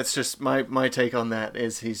think that's just my take on that.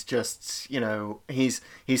 Is he's just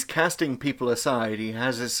he's casting people aside. He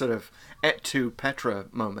has this sort of et tu Petra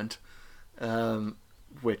moment,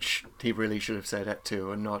 which he really should have said et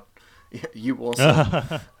tu and not you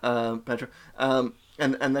also, Petra.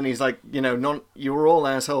 And then he's like, you're all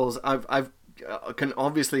assholes. I've can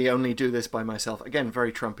obviously only do this by myself. Again,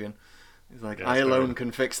 very Trumpian. He's like, I alone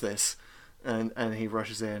can fix this. And he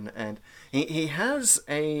rushes in, and he has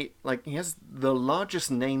the largest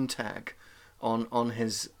name tag on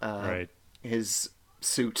his his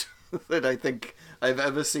suit that I think I've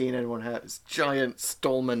ever seen anyone have. This giant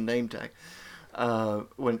Stallman name tag.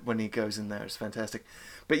 When he goes in there, it's fantastic.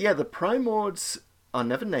 But yeah, the Primords are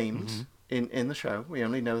never named in the show. We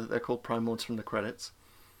only know that they're called Primords from the credits.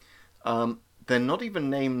 They're not even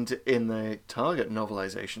named in the Target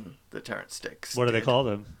novelization that Terrence Dicks What do they call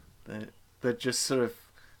them? They're just sort of...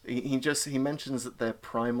 He mentions that they're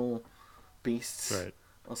primal beasts, right,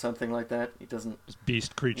 or something like that. He doesn't... Just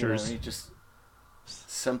beast creatures. He just...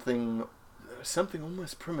 Something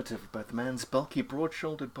almost primitive about the man's bulky,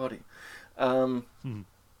 broad-shouldered body.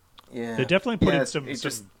 Yeah, they definitely put in some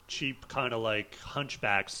just cheap kind of like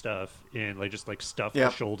hunchback stuff in, like just like stuff Yeah.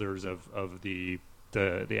 the shoulders of the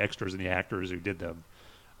extras and the actors who did them,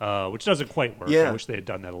 which doesn't quite work. Yeah. I wish they had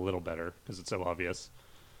done that a little better because it's so obvious.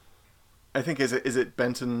 I think is it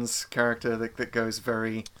Benton's character that goes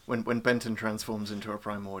very when Benton transforms into a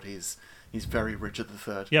Primord, he's very Richard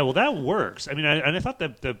III. Yeah, well, that works. I mean, I thought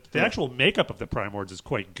that the actual makeup of the Primords is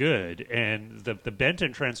quite good, and the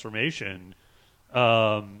Benton transformation,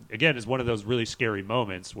 again, is one of those really scary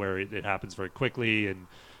moments where it happens very quickly, and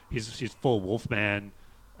he's full Wolfman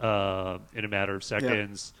in a matter of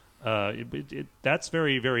seconds. That's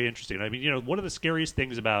very, very interesting. I mean, one of the scariest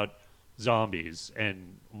things about zombies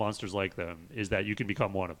and monsters like them is that you can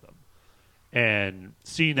become one of them, and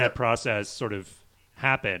seeing that process sort of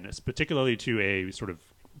happen, particularly to a sort of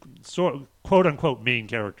quote unquote main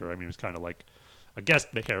character. I mean, it was kind of like a guest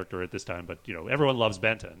character at this time, but everyone loves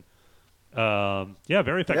Benton. Yeah,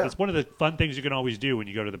 very effective. Yeah. It's one of the fun things you can always do when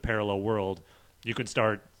you go to the parallel world. You can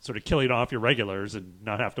start sort of killing off your regulars and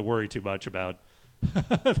not have to worry too much about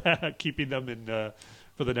keeping them in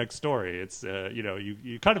for the next story. It's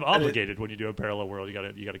you kind of obligated when you do a parallel world.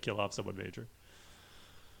 You gotta kill off someone major.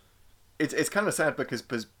 It's kind of sad because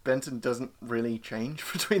Benton doesn't really change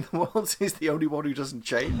between the worlds. He's the only one who doesn't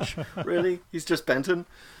change, really. He's just Benton.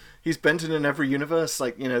 He's Benton in every universe.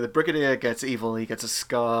 Like, the Brigadier gets evil, he gets a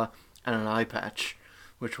scar and an eye patch,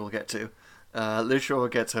 which we'll get to.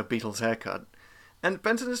 Lushor gets a Beatles haircut. And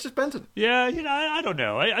Benton is just Benton. Yeah, I don't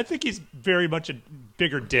know. I think he's very much a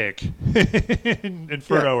bigger dick in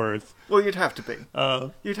Inferno Earth. Well, you'd have to be.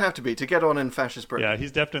 You'd have to be to get on in fascist Britain. Yeah,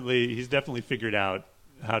 he's definitely figured out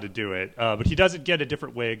how to do it. But he doesn't get a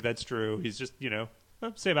different wig. That's true. He's just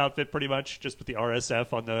same outfit pretty much, just with the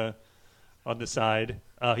RSF on the side.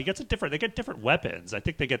 He gets They get different weapons. I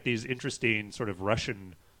think they get these interesting sort of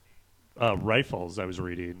Russian rifles. I was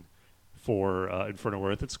reading for Inferno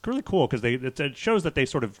Earth. It's really cool because it shows that they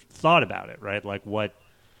sort of thought about it, right? Like what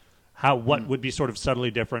would be sort of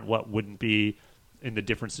subtly different, what wouldn't be, in the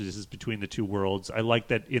differences between the two worlds. I like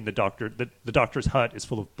that in the Doctor's hut is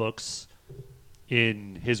full of books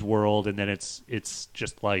in his world, and then it's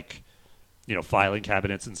just like filing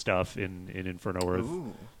cabinets and stuff in Inferno Earth.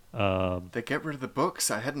 Ooh. They get rid of the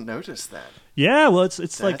books. I hadn't noticed that. Yeah, well,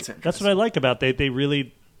 it's like that's what I like about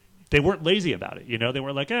they weren't lazy about it. They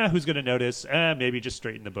weren't like, who's going to notice? Maybe just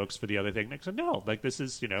straighten the books for the other thing. Like, so no, like this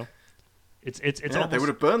is it's almost, they would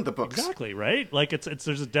have burned the books. Exactly, right? Like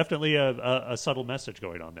there's definitely a subtle message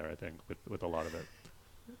going on there, I think, with a lot of it.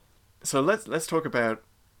 So let's talk about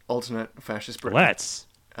alternate fascist Britain. Let's.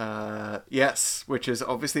 Yes, which is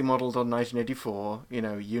obviously modelled on 1984.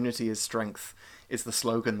 Unity is strength is the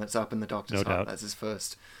slogan that's up in the Doctor's hut. doubt. That's his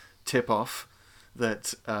first tip-off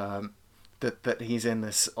that that he's in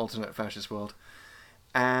this alternate fascist world.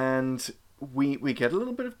 And we get a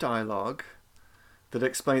little bit of dialogue that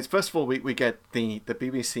explains... First of all, we get the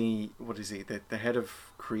BBC... What is he? The head of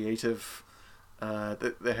creative...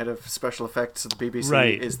 the head of special effects of the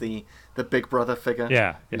BBC is the Big Brother figure.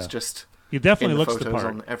 Yeah. Who's just... He definitely in the looks the photos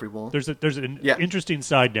part. on every wall. There's an interesting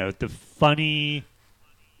side note. The funny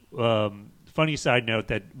side note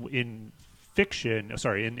that in fiction,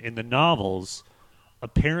 in the novels,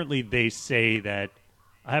 apparently they say that,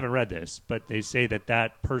 I haven't read this, but they say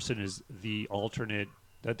that person is the alternate,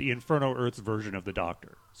 that the Inferno Earth's version of the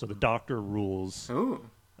Doctor. So the Doctor rules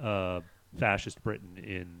fascist Britain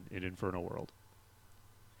in Inferno World.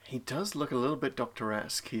 He does look a little bit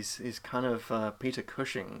Doctor-esque. He's kind of Peter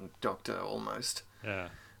Cushing Doctor almost. Yeah.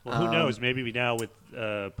 Well, who knows? Maybe now with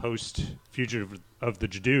post Fugitive of the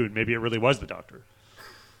Jadoon, maybe it really was the Doctor.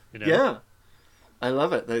 Yeah, I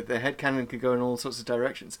love it. The headcanon could go in all sorts of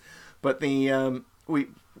directions. But the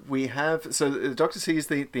we have, so the Doctor sees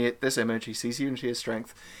this image. He sees Unity as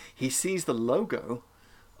strength. He sees the logo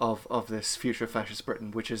of this future fascist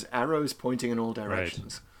Britain, which is arrows pointing in all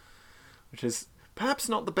directions, which is perhaps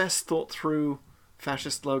not the best thought through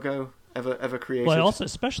fascist logo ever created. Well, also,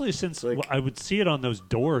 especially since I would see it on those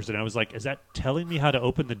doors, and I was like, is that telling me how to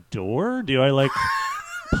open the door? Do I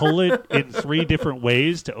pull it in 3 different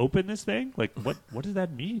ways to open this thing? Like, what does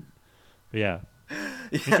that mean? But yeah.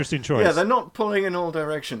 Interesting choice. Yeah, they're not pulling in all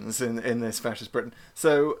directions in this fascist Britain.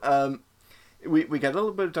 So we get a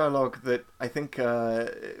little bit of dialogue that I think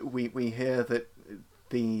we hear that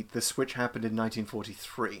the switch happened in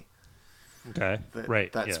 1943. Okay,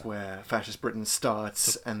 right. That's where fascist Britain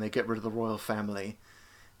starts, and they get rid of the royal family,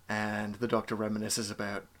 and the Doctor reminisces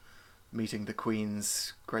about meeting the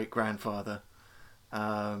Queen's great-grandfather.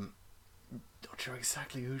 Not sure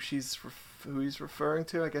exactly who he's referring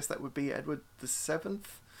to. I guess that would be Edward VII,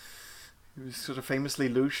 who was sort of famously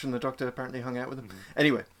louche, and the Doctor apparently hung out with him. Mm-hmm.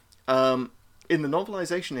 Anyway, in the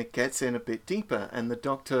novelization, it gets in a bit deeper, and the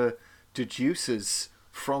Doctor deduces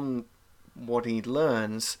from what he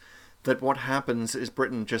learns that what happens is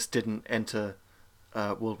Britain just didn't enter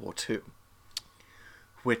World War II,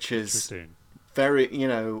 which is very,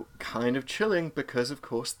 kind of chilling because, of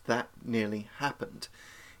course, that nearly happened.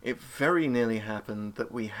 It very nearly happened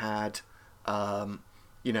that we had,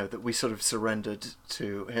 that we sort of surrendered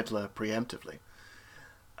to Hitler preemptively.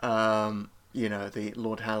 The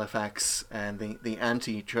Lord Halifax and the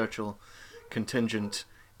anti-Churchill contingent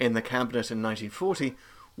in the cabinet in 1940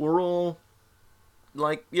 were all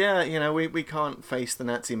like, we can't face the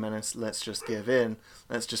Nazi menace, let's just give in,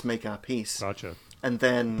 let's just make our peace. Gotcha. And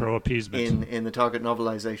then pro-appeasement in the Target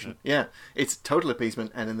novelization, it's total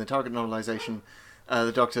appeasement, and in the Target novelization,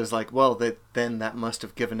 The Doctor's like, well, then that must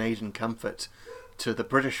have given aid and comfort to the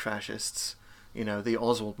British fascists, the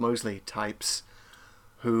Oswald Mosley types,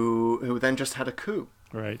 who then just had a coup.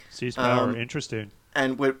 Right. Seized power. Interesting.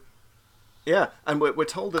 And we're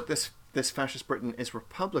told that this fascist Britain is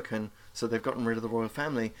Republican, so they've gotten rid of the royal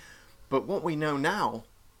family. But what we know now,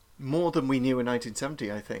 more than we knew in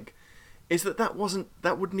 1970, I think, is that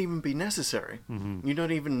wouldn't even be necessary. Mm-hmm. You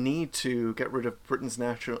don't even need to get rid of Britain's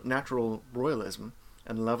natural royalism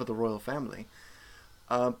and love of the royal family,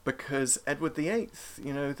 because Edward VIII,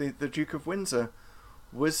 the Duke of Windsor,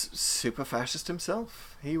 was super fascist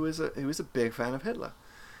himself. He was a big fan of Hitler,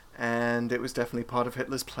 and it was definitely part of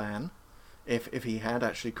Hitler's plan, if he had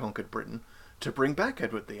actually conquered Britain, to bring back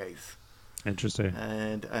Edward VIII. Interesting.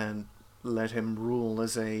 And let him rule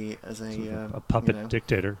as a puppet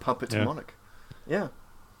dictator, puppet monarch. Yeah.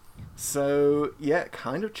 So yeah,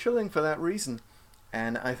 kind of chilling for that reason,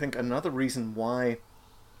 and I think another reason why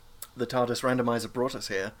the TARDIS randomizer brought us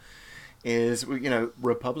here is,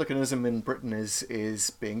 republicanism in Britain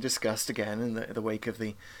is being discussed again in the wake of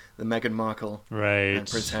the Meghan Markle and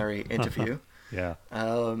Prince Harry interview. Yeah.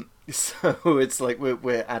 So it's like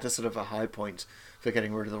we're at a sort of a high point for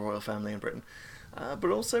getting rid of the royal family in Britain.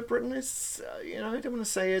 But also Britain is, I don't want to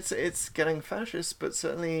say it's getting fascist, but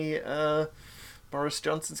certainly Boris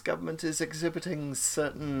Johnson's government is exhibiting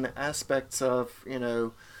certain aspects of,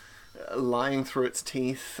 lying through its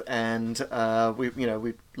teeth, and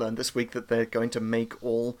we learned this week that they're going to make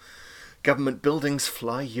all government buildings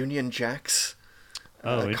fly Union Jacks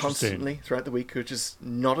constantly throughout the week, which is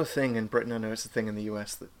not a thing in Britain. I know it's a thing in the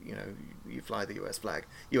US that you fly the US flag.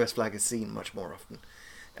 US flag is seen much more often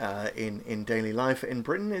in daily life. In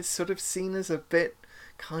Britain, it's sort of seen as a bit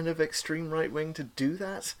kind of extreme right wing to do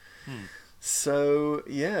that. So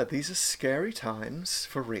yeah, these are scary times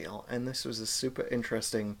for real, and this was a super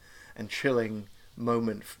interesting and chilling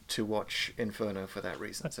moment to watch Inferno for that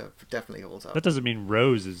reason. So it definitely holds up. That doesn't mean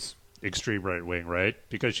Rose is extreme right wing, right?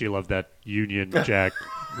 Because she loved that Union Jack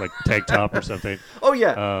like tank top or something. Oh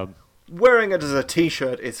yeah, wearing it as a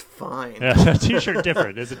t-shirt is fine. Yeah, t-shirt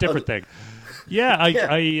different. It's a different thing. Yeah,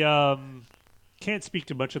 I can't speak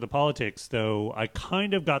to much of the politics, though. I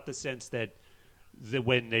kind of got the sense that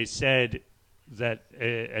when they said that,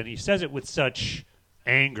 and he says it with such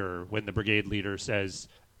anger when the brigade leader says,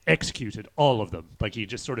 executed all of them. Like, he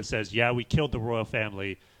just sort of says, yeah, we killed the royal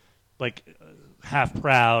family, like half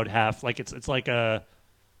proud, half like it's like a,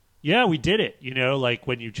 yeah, we did it, like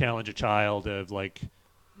when you challenge a child of like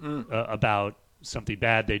about something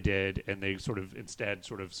bad they did, and they sort of instead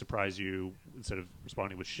sort of surprise you instead of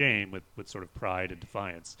responding with shame, with sort of pride and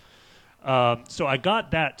defiance. So I got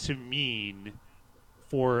that to mean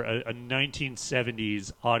for a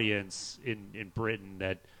 1970s audience in Britain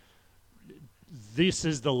that this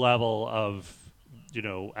is the level of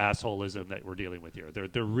assholism that we're dealing with here.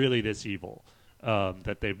 They're really this evil,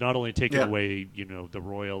 that they've not only taken away the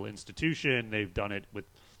royal institution, they've done it with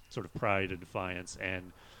sort of pride and defiance.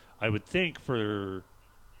 And I would think for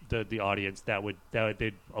the audience a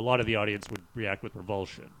lot of the audience would react with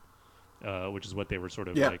revulsion, which is what they were sort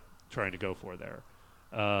of like trying to go for there.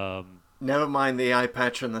 Never mind the eye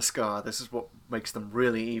patch and the scar. This is what makes them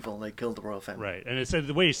really evil. They killed the royal family. Right, and it said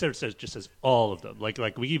the way he said it just says all of them. Like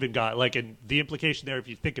we even got and the implication there, if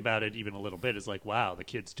you think about it even a little bit, is like, wow, the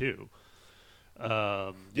kids too. You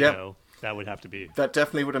know, that would have to be. That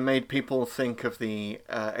definitely would have made people think of the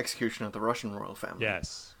execution of the Russian royal family.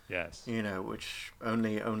 Yes. Which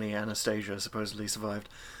only Anastasia supposedly survived.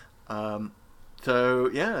 So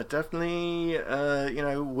yeah, definitely,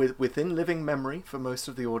 within living memory for most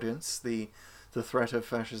of the audience, the threat of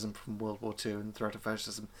fascism from World War II and the threat of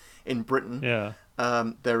fascism in Britain. Yeah.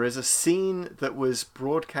 There is a scene that was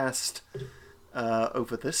broadcast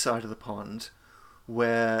over this side of the pond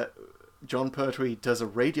where John Pertwee does a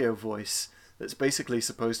radio voice that's basically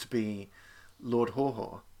supposed to be Lord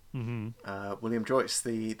Haw-Haw, William Joyce,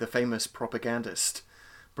 the famous propagandist.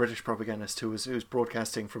 British propagandist who was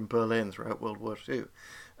broadcasting from Berlin throughout World War II.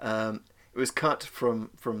 It was cut from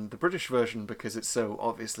the British version because it's so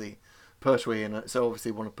obviously Pertwee and so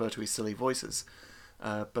obviously one of Pertwee's silly voices.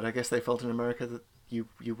 But I guess they felt in America that you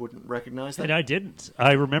wouldn't recognize that. And I didn't.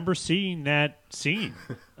 I remember seeing that scene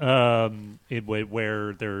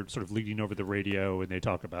where they're sort of leading over the radio and they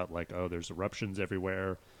talk about like, oh, there's eruptions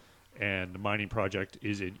everywhere, and the mining project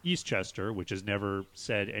is in Eastchester, which is never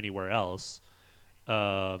said anywhere else.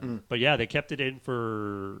 But yeah, they kept it in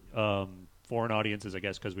for foreign audiences, I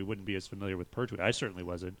guess, because we wouldn't be as familiar with Pertwee. I certainly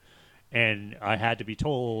wasn't. And I had to be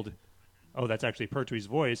told, oh, that's actually Pertwee's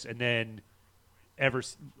voice. And then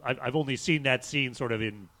I've only seen that scene sort of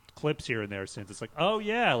in clips here and there since. It's like, oh,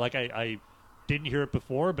 yeah, like I didn't hear it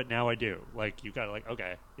before, but now I do. Like you got to like,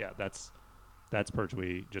 okay, yeah, that's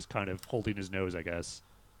Pertwee just kind of holding his nose, I guess,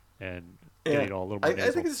 and Yeah, getting all a little I, more I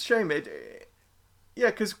nasal. think it's a shame. Yeah,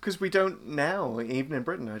 because we don't now, even in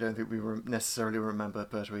Britain, I don't think we necessarily remember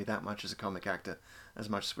Pertwee that much as a comic actor, as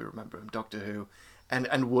much as we remember him. Doctor Who,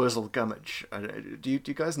 and Wurzel Gummidge. Do you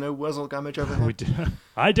guys know Wurzel Gummidge over We here? do.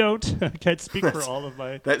 I don't. I can't speak for That's all of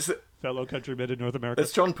my that's fellow countrymen in North America.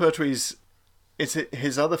 that's John Pertwee's. It's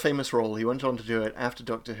his other famous role. He went on to do it after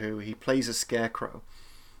Doctor Who. He plays a scarecrow,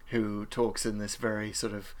 who talks in this very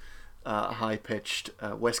sort of high pitched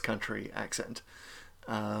West Country accent.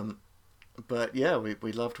 Um, But yeah,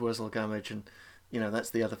 we loved Wurzel Gummidge, and that's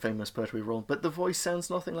the other famous Pertwee role. But the voice sounds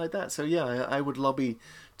nothing like that. So yeah, I would lobby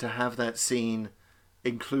to have that scene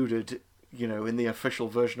included, in the official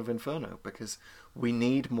version of Inferno, because we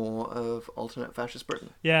need more of alternate fascist Britain.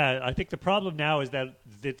 Yeah, I think the problem now is that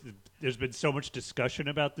there's been so much discussion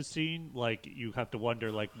about the scene. Like you have to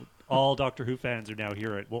wonder, like all Doctor Who fans are now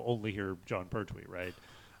hear it will only hear John Pertwee, right?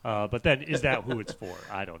 But then is that who it's for?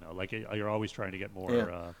 I don't know. Like you're always trying to get more.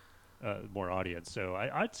 Yeah. More audience. So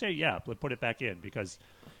I'd say, yeah, put it back in because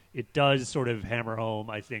it does sort of hammer home,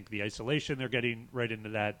 I think, the isolation they're getting right into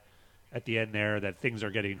that at the end there, that things are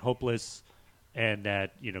getting hopeless and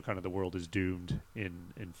that, kind of the world is doomed in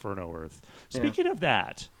Inferno Earth. Speaking of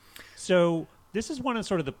that, so this is one of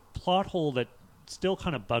sort of the plot hole that still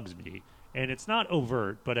kind of bugs me. And it's not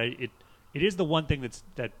overt, but it is the one thing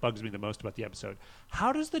that bugs me the most about the episode.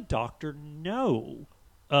 How does the Doctor know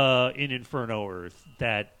in Inferno Earth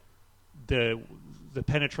that the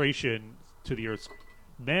penetration to the Earth's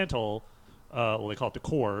mantle, well, they call it the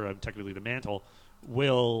core, technically the mantle,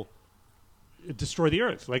 will destroy the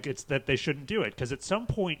Earth? Like it's that they shouldn't do it because at some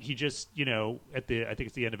point he just, I think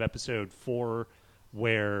it's the end of episode 4,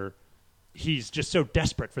 where he's just so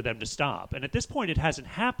desperate for them to stop, and at this point it hasn't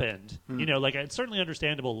happened. Like it's certainly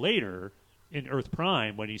understandable later in Earth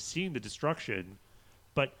Prime when he's seen the destruction,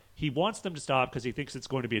 but he wants them to stop because he thinks it's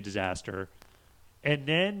going to be a disaster, and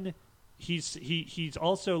then he's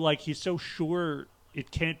also like he's so sure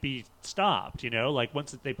it can't be stopped, like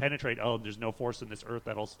once they penetrate, oh, there's no force in this Earth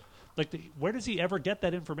that'll where does he ever get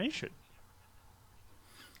that information?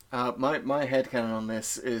 My headcanon on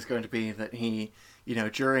this is going to be that he,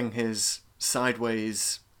 during his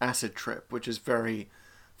sideways acid trip, which is very,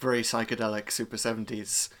 very psychedelic, super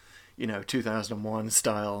 70s, 2001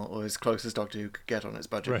 style, or as close as Doctor Who could get on its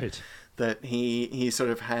budget, Right. that he sort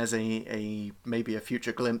of has a maybe a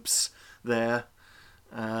future glimpse there.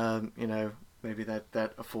 Maybe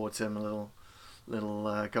that affords him a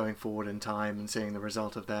little going forward in time and seeing the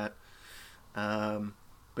result of that.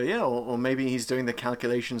 But yeah, or maybe he's doing the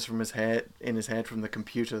calculations from his head from the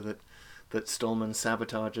computer that Stallman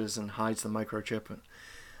sabotages and hides the microchip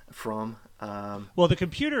from. Well, the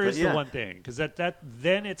computer is yeah. the one thing, because that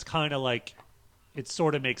then it's kind of like it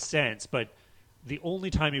sort of makes sense. But the only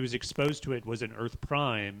time he was exposed to it was in Earth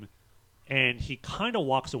Prime, and he kind of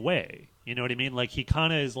walks away. You know what I mean? Like he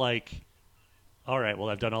kind of is like, all right, well,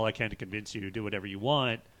 I've done all I can to convince you to do whatever you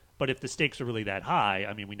want. But if the stakes are really that high,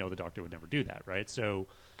 I mean, we know the Doctor would never do that, right? So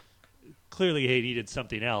clearly he needed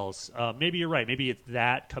something else. Maybe you're right. Maybe it's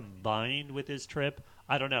that combined with his trip.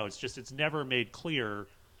 I don't know. It's never made clear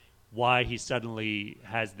why he suddenly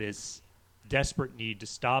has this desperate need to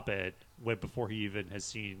stop it before he even has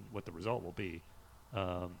seen what the result will be.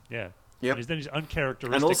 Yeah. Yep. And then he's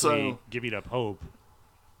uncharacteristically And also, giving up hope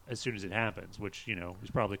as soon as it happens, which,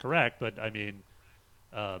 he's probably correct. But, I mean,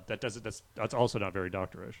 that's also not very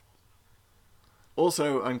doctorish.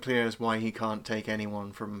 Also unclear as why he can't take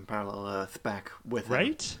anyone from Parallel Earth back with him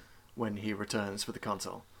Right? when he returns for the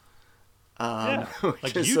console. Yeah. Which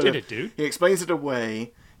Like, is you sort did of- it, dude. He explains it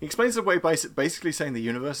away. He explains it away by basically saying the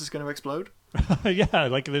universe is going to explode. Yeah,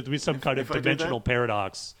 like there'd be some kind of If I do dimensional that?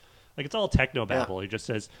 paradox. Like it's all technobabble. He just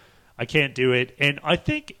says, I can't do it. And I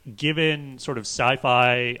think given sort of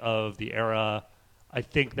sci-fi of the era, I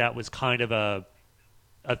think that was kind of a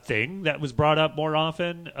thing that was brought up more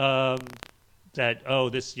often. That,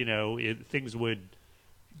 this, things would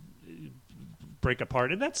break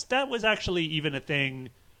apart. And that was actually even a thing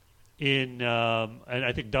in, and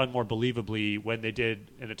I think done more believably when they did,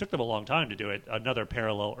 and it took them a long time to do it, another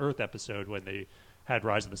Parallel Earth episode when they had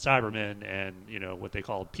Rise of the Cybermen and, what they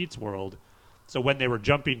called Pete's World. So when they were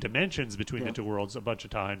jumping dimensions between the two worlds a bunch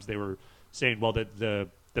of times, they were saying, well, that the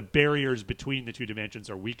barriers between the two dimensions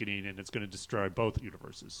are weakening and it's going to destroy both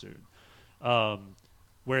universes soon.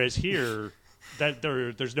 Whereas here, that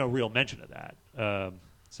there's no real mention of that.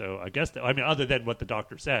 So I guess other than what the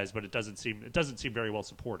Doctor says, but it doesn't seem very well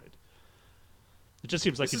supported. It just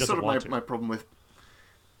seems like This he is doesn't sort of want my to. problem with.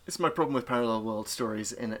 It's my problem with parallel world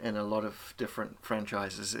stories in a lot of different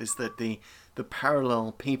franchises is that the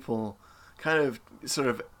parallel people kind of sort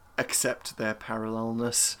of accept their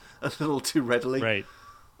parallelness a little too readily. Right.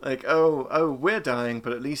 Like, oh, we're dying,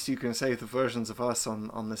 but at least you can save the versions of us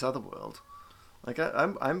on this other world. Like,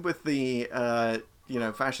 I'm with the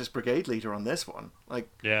fascist brigade leader on this one. Like,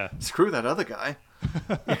 Yeah. screw that other guy.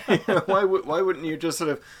 Why wouldn't you just sort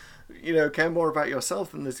of, care more about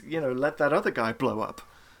yourself than this? Let that other guy blow up.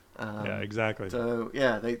 Yeah, exactly. So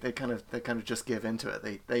yeah, they kind of just give into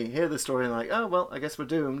it. They hear the story and they're like, oh well, I guess we're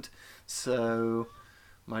doomed. So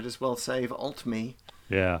might as well save alt me.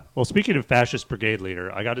 Yeah. Well, speaking of fascist brigade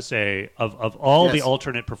leader, I got to say, of all the Yes.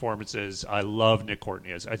 alternate performances, I love Nick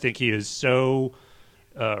Courtney. I think he is so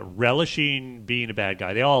relishing being a bad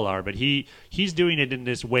guy. They all are, but he's doing it in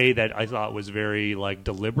this way that I thought was very like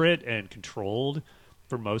deliberate and controlled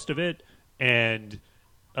for most of it. And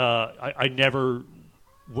I never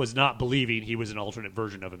was not believing he was an alternate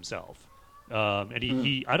version of himself. And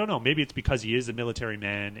he I don't know, maybe it's because he is a military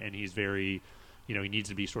man and he's very, he needs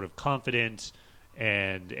to be sort of confident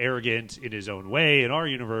and arrogant in his own way in our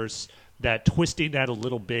universe, that twisting that a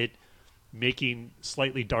little bit, making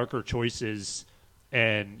slightly darker choices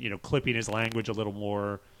and, clipping his language a little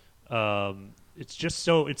more.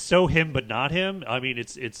 It's so him but not him. I mean,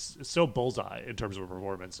 it's so bullseye in terms of a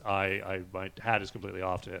performance. My hat is completely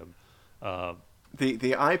off to him.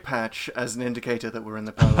 The eye patch as an indicator that we're in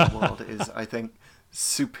the parallel world is, I think,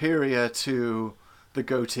 superior to the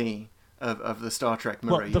goatee of the Star Trek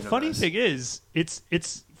mirror Well, the funny thing is,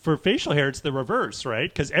 it's for facial hair, it's the reverse,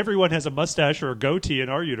 right? Because everyone has a mustache or a goatee in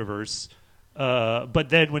our universe. But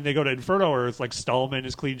then when they go to Inferno Earth, like Stallman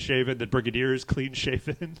is clean shaven, the Brigadier is clean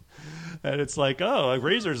shaven, and it's like, oh, like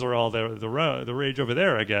razors are all the rage over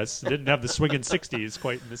there. I guess they didn't have the swinging '60s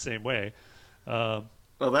quite in the same way.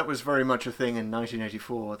 Well, that was very much a thing in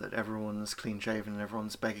 1984, that everyone's clean-shaven and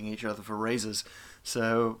everyone's begging each other for razors.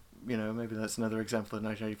 So, maybe that's another example of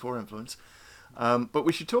 1984 influence. But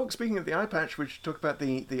we should talk, speaking of the eye patch, we should talk about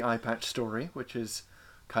the eye patch story, which is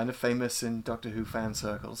kind of famous in Doctor Who fan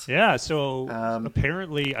circles. Yeah, so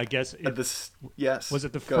apparently, I guess... Yes. Was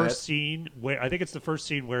it the Go first ahead. scene where... I think it's the first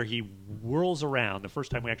scene where he whirls around, the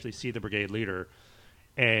first time we actually see the brigade leader,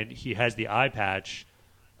 and he has the eye patch.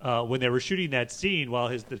 When they were shooting that scene, while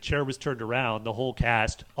the chair was turned around, the whole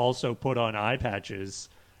cast also put on eye patches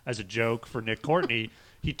as a joke for Nick Courtney.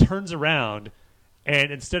 He turns around,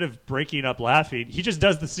 and instead of breaking up laughing, he just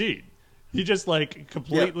does the scene. He just like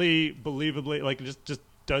completely believably like just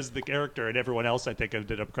does the character, and everyone else I think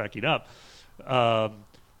ended up cracking up.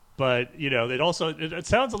 But it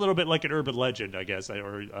sounds a little bit like an urban legend, I guess.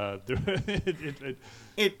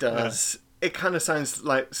 It does. It kind of sounds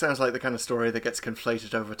like the kind of story that gets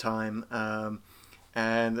conflated over time.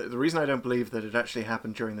 And the reason I don't believe that it actually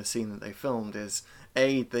happened during the scene that they filmed is,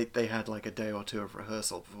 A, they had like a day or two of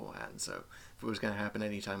rehearsal beforehand, so if it was going to happen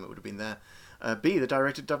any time, it would have been there. B, the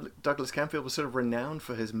director Douglas Camfield was sort of renowned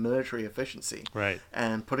for his military efficiency, Right.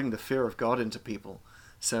 and putting the fear of God into people.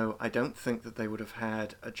 So I don't think that they would have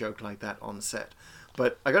had a joke like that on set.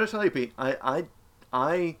 But I got to tell you, Pete, I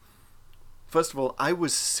first of all, I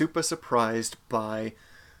was super surprised by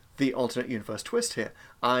the alternate universe twist here.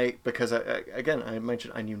 Because I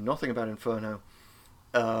mentioned I knew nothing about Inferno.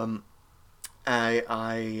 I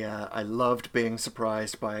loved being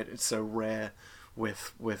surprised by it. It's so rare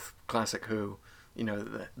with classic Who.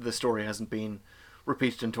 The story hasn't been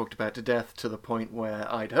repeated and talked about to death to the point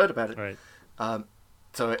where I'd heard about it. Right.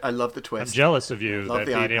 So I love the twist. I'm jealous of you Love that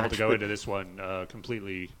the eye being able to patch, go but- into this one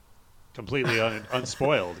completely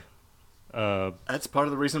unspoiled. That's part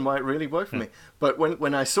of the reason why it really worked for me. But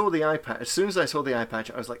when I saw the eye patch, as soon as I saw the eye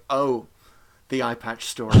patch, I was like, oh, the eye patch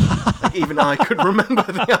story. Like, even I could remember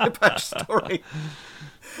the eye patch story.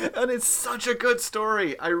 And it's such a good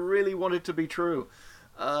story. I really want it to be true.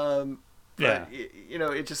 Yeah.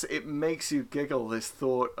 It makes you giggle, this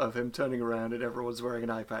thought of him turning around and everyone's wearing an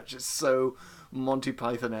eye patch. It's so Monty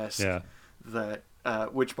Python-esque. Yeah. That,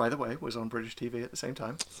 which, by the way, was on British TV at the same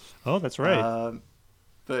time. Oh, that's right.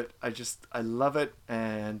 But I love it,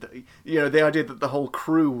 and the idea that the whole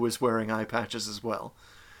crew was wearing eye patches as well,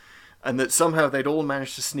 and that somehow they'd all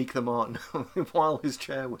managed to sneak them on while his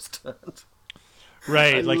chair was turned.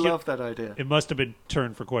 Right. I like love that idea. It must have been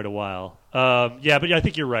turned for quite a while. Yeah, but I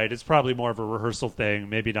think you're right. It's probably more of a rehearsal thing.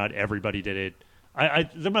 Maybe not everybody did it.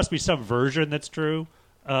 There must be some version that's true,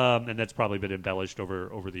 and that's probably been embellished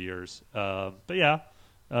over the years. But yeah,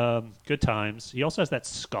 good times. He also has that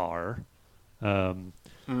scar.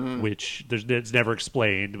 Which it's never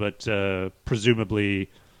explained, but presumably,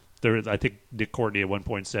 I think Nick Courtney at one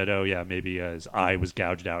point said, "Oh yeah, maybe his eye was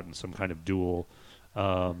gouged out in some kind of duel."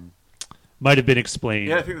 might have been explained.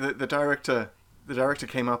 Yeah, I think the director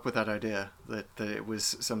came up with that idea that it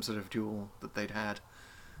was some sort of duel that they'd had,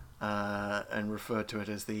 and referred to it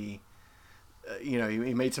as the. He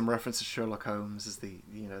made some reference to Sherlock Holmes as the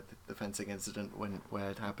fencing incident where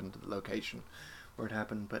it happened, the location where it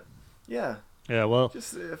happened. But yeah, well,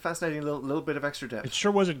 just a fascinating little bit of extra depth. It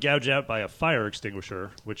sure wasn't gouged out by a fire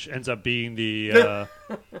extinguisher, which ends up being the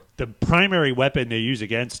the primary weapon they use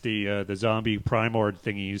against the zombie primord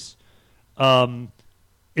thingies.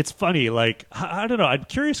 It's funny, like I don't know. I'm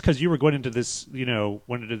curious because you were going into this,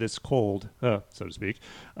 went into this cold, so to speak.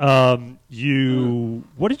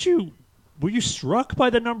 What did you? Were you struck by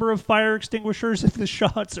the number of fire extinguishers in the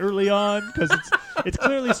shots early on? Because it's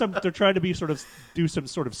clearly they're trying to be do some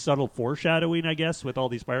sort of subtle foreshadowing, I guess, with all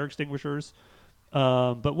these fire extinguishers.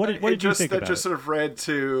 But what did you think about it? That just sort of read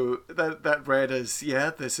to that read as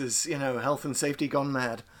this is health and safety gone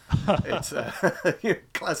mad. It's a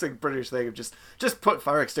classic British thing of just put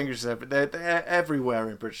fire extinguishers everywhere. They're everywhere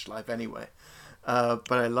in British life anyway.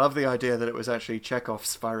 But I love the idea that it was actually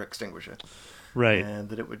Chekhov's fire extinguisher. Right. And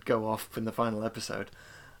that it would go off in the final episode.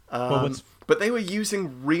 But they were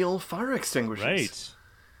using real fire extinguishers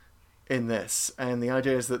in this. And the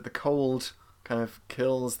idea is that the cold kind of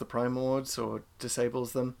kills the primords or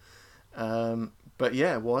disables them. But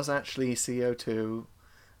yeah, it was actually CO2.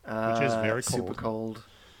 Which is very cold. Super cold.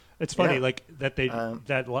 It's funny, like that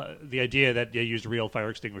the idea that they used real fire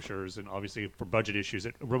extinguishers, and obviously for budget issues,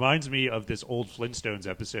 it reminds me of this old Flintstones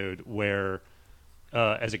episode where...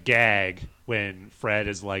 as a gag, when Fred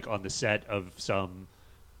is like on the set of some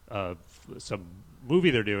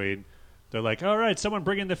movie they're doing, they're like, "All right, someone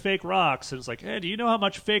bring in the fake rocks," and it's like, "Hey, do you know how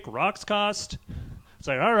much fake rocks cost?" It's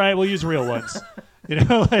like, "All right, we'll use real ones."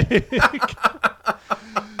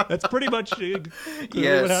 That's pretty much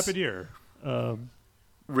what happened here.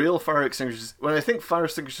 Real fire extinguishers. When I think fire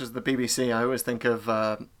extinguishers, the BBC, I always think of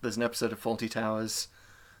there's an episode of Fawlty Towers,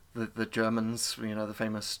 the Germans, the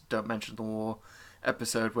famous "Don't Mention the War"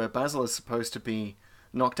 episode where Basil is supposed to be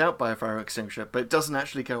knocked out by a fire extinguisher, but it doesn't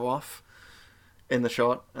actually go off in the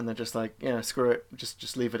shot, and they're just like, screw it,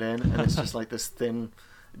 just leave it in, and it's just like this thin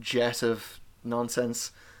jet of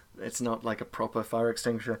nonsense. It's not like a proper fire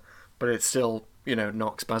extinguisher, but it still,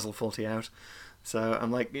 knocks Basil Fawlty out. So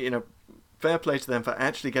I'm like, fair play to them for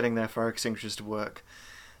actually getting their fire extinguishers to work,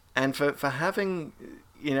 and for having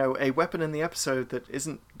a weapon in the episode that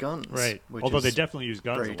isn't guns. Right. Although they definitely use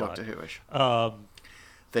guns very a lot. Doctor Who-ish.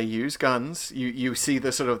 They use guns. You see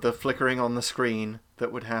the sort of the flickering on the screen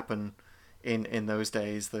that would happen in those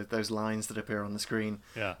days, those lines that appear on the screen,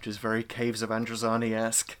 which is very Caves of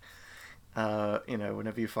Androzani-esque.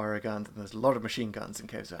 Whenever you fire a gun, there's a lot of machine guns in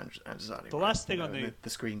Caves of Androzani. The last thing on the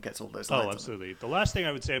screen gets all those lines. Oh, absolutely. The last thing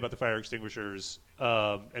I would say about the fire extinguishers,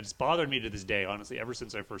 and it's bothered me to this day, honestly, ever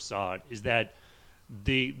since I first saw it, is that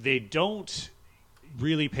they don't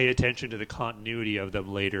really pay attention to the continuity of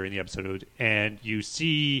them later in the episode, and you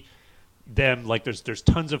see them like there's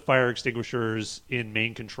tons of fire extinguishers in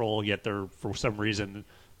main control, yet for some reason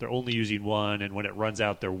they're only using one, and when it runs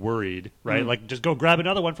out they're worried, right? Like, just go grab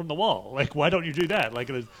another one from the wall. Like, why don't you do that? Like,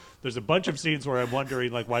 there's a bunch of scenes where I'm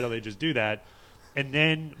wondering, like, why don't they just do that? And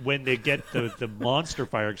then when they get the monster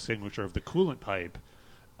fire extinguisher of the coolant pipe,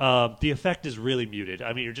 the effect is really muted.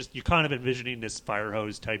 I mean, you're kind of envisioning this fire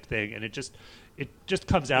hose type thing, and it just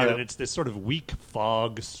comes out, and it's this sort of weak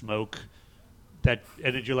fog smoke and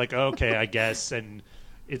then you're like, okay, I guess. And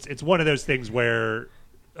it's one of those things where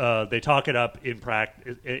they talk it up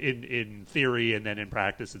in theory, and then in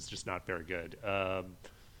practice, it's just not very good.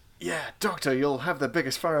 Yeah, Doctor, you'll have the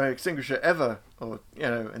biggest fire extinguisher ever, or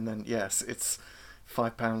and then yes, it's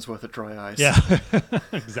 £5 worth of dry ice. Yeah,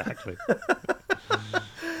 exactly.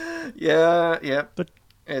 Yeah. But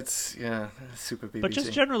it's super BBC. But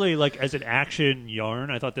just generally, like, as an action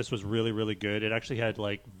yarn, I thought this was really, really good. It actually had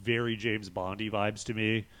like very James Bondy vibes to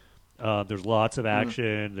me. There's lots of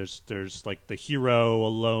action. There's like the hero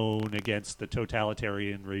alone against the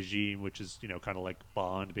totalitarian regime, which is kind of like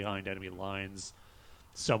Bond behind enemy lines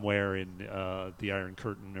somewhere in the Iron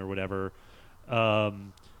Curtain or whatever.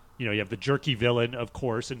 You have the jerky villain, of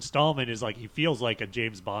course, and Stallman is like, he feels like a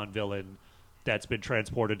James Bond villain that's been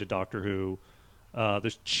transported to Doctor Who.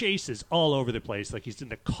 There's chases all over the place. Like, he's in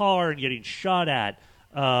the car and getting shot at.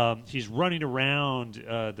 He's running around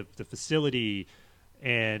the facility,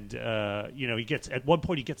 and he gets at one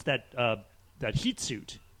point he gets that heat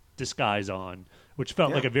suit disguise on, which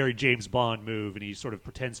felt like a very James Bond move, and he sort of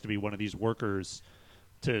pretends to be one of these workers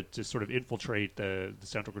to sort of infiltrate the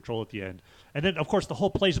central control at the end. And then, of course, the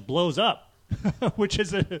whole place blows up. which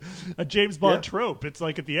is a James Bond Yeah. trope. It's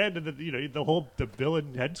like at the end of the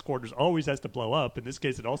villain headquarters always has to blow up. In this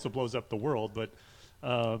case, it also blows up the world. But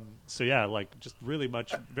so yeah, like just really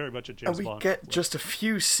very much a James And we Bond. get just a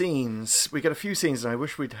few scenes. We get a few scenes, and I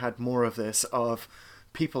wish we'd had more of this, of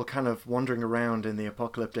people kind of wandering around in the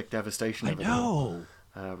apocalyptic devastation I of it all,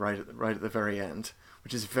 know. right at the very end,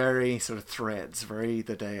 which is very sort of Threads, very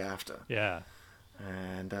The Day After. Yeah.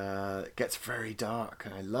 And it gets very dark,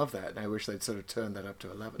 and I love that. And I wish they'd sort of turned that up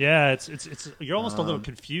to 11. Yeah, it's you're almost a little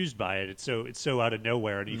confused by it. It's so out of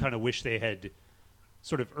nowhere, and you kind of wish they had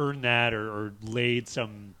sort of earned that or laid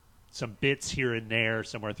some bits here and there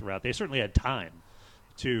somewhere throughout. They certainly had time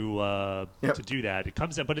to do that. It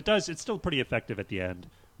comes in, but it's still pretty effective at the end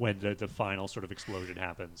when the final sort of explosion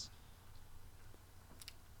happens.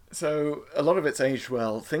 So a lot of it's aged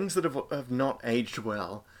well. Things that have not aged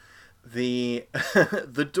well. The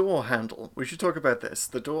the door handle. We should talk about this.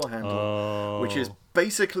 The door handle, which is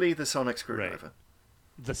basically the sonic screwdriver. Right.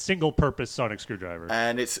 The single-purpose sonic screwdriver.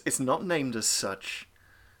 And it's not named as such.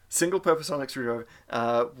 Single-purpose sonic screwdriver,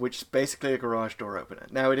 which is basically a garage door opener.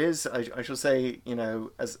 Now it is. I shall say,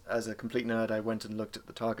 as a complete nerd, I went and looked at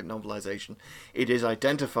the Target novelization. It is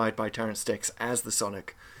identified by Terrence Dicks as the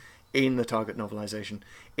Sonic in the Target novelization.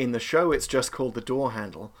 In the show, it's just called the door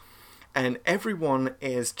handle. And everyone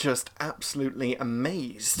is just absolutely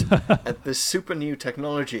amazed at this super new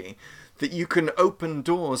technology that you can open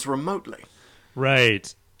doors remotely.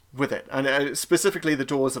 Right. With it. And specifically the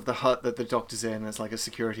doors of the hut that the Doctor's in as like a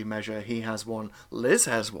security measure. He has one. Liz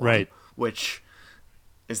has one. Right. Which,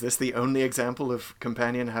 is this the only example of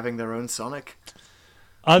Companion having their own Sonic?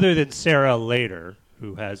 Other than Sarah later,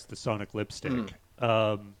 who has the Sonic lipstick.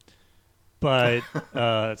 But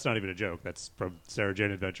it's not even a joke. That's from Sarah Jane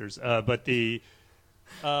Adventures. But the,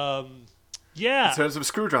 yeah. In terms of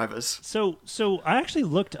screwdrivers. So I actually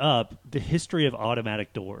looked up the history of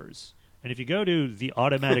automatic doors. And if you go to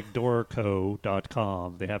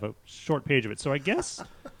theautomaticdoorco.com, they have a short page of it. So I guess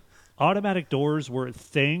automatic doors were a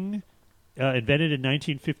thing invented in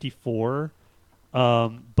 1954,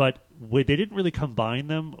 but they didn't really combine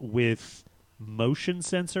them with motion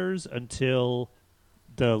sensors until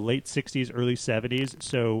the late 60s, early 70s.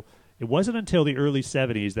 So it wasn't until the early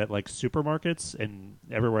 70s that like supermarkets and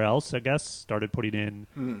everywhere else, I guess, started putting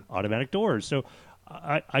in automatic doors. So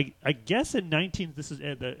I guess this is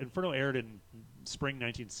the Inferno aired in spring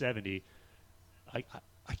 1970. I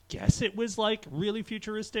guess it was like really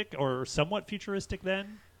futuristic or somewhat futuristic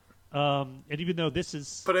then. And even though this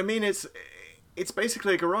is, But I mean, it's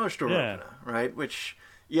basically a garage door opener, right? Which,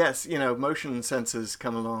 yes, motion sensors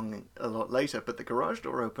come along a lot later, but the garage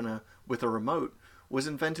door opener with a remote was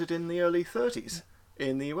invented in the early 30s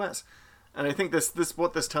in the US. And I think this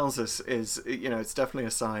what this tells us is, it's definitely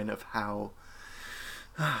a sign of how,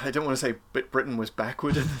 I don't want to say Britain was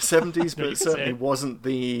backward in the 70s, but it certainly wasn't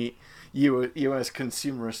the US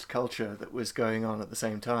consumerist culture that was going on at the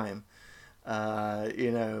same time.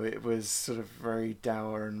 It was sort of very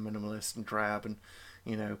dour and minimalist and drab, and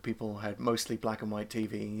people had mostly black and white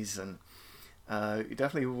TVs, and you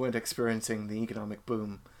definitely weren't experiencing the economic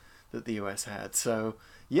boom that the US had. So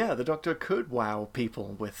yeah, the Doctor could wow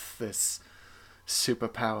people with this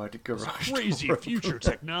super-powered garage crazy door future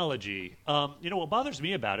technology. What bothers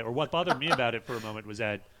me about it, or what bothered me about it for a moment, was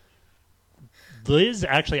that Liz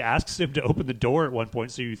actually asks him to open the door at one point,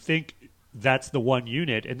 so you think that's the one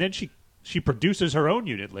unit, and then she produces her own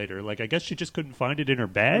unit later. Like, I guess she just couldn't find it in her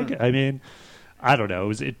bag. I mean, I don't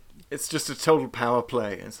know. It's just a total power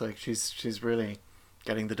play. It's like she's really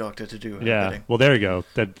getting the Doctor to do her bidding. Well, there you go.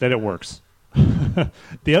 Then it works.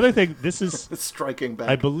 The other thing, this is striking back.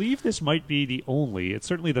 I believe this might be it's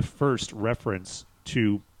certainly the first reference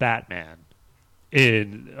to Batman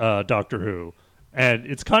in Doctor Who. And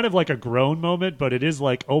it's kind of like a groan moment, but it is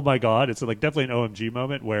like, oh my God. It's like definitely an OMG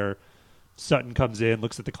moment where Sutton comes in,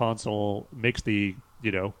 looks at the console, makes the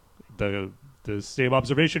same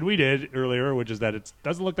observation we did earlier, which is that it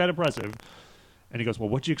doesn't look that impressive. And he goes, well,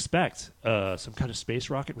 what'd you expect? Some kind of space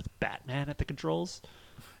rocket with Batman at the controls?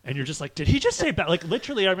 And you're just like, did he just say Batman? Like,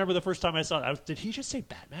 literally, I remember the first time I saw it, did he just say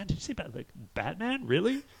Batman? Did he say Batman? Like, Batman?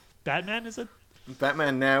 Really? Batman is a...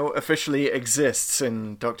 Batman now officially exists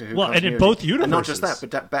in Doctor Who continuity. And in both universes. And not just that,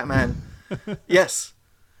 but Batman... Yes.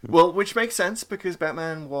 Well, which makes sense, because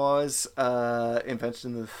Batman was invented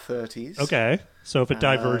in the 30s. Okay. So if it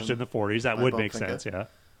diverged in the 40s, that would make sense, yeah.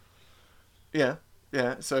 Yeah.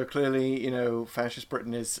 So clearly, fascist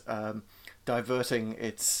Britain is diverting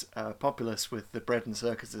its populace with the bread and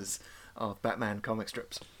circuses of Batman comic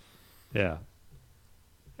strips. Yeah.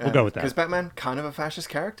 We'll go with that. Because Batman, kind of a fascist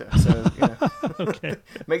character. So, okay.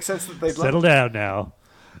 makes sense that they'd settle down now.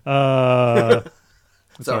 It's all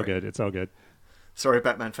Sorry. good. It's all good. Sorry,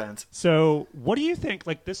 Batman fans. So, what do you think?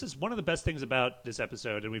 Like, this is one of the best things about this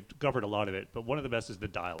episode, and we've covered a lot of it, but one of the best is the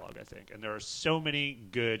dialogue, I think. And there are so many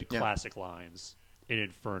good Yeah. classic lines in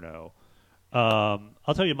Inferno.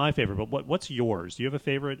 I'll tell you my favorite, but what's yours? Do you have a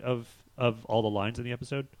favorite of all the lines in the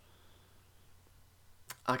episode?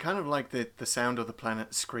 I kind of like the sound of the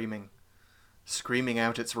planet screaming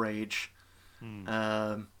out its rage.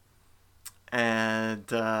 And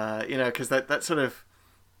because that sort of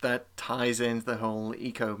that ties into the whole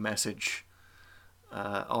eco message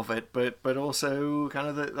of it, but also kind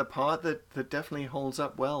of the part that definitely holds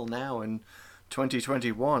up well now in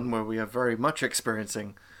 2021, where we are very much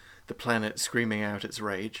experiencing the planet screaming out its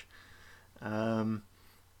rage. That's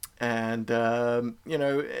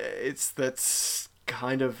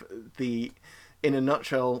kind of the, in a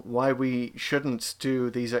nutshell, why we shouldn't do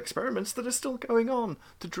these experiments that are still going on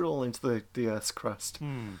to drill into the Earth's crust.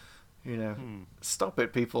 Stop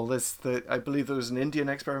it, people. I believe there was an Indian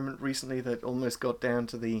experiment recently that almost got down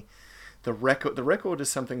to the record. The record is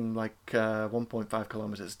something like 1.5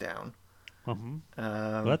 kilometers down. Well,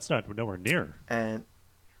 that's not nowhere near. And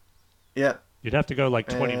yeah, You'd have to go like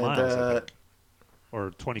 20 And, miles, I think,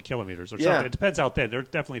 or 20 kilometers or Yeah. something. It depends how thin. There are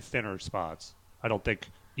definitely thinner spots. I don't think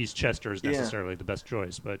East Chester is necessarily the best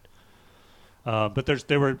choice, but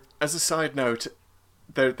there were. as a side note,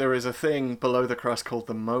 there is a thing below the crust called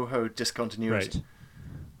the Moho discontinuity, Right.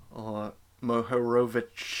 or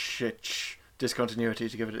Mohorovic discontinuity,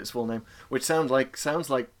 to give it its full name, which sounds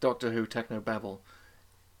like Doctor Who technobabble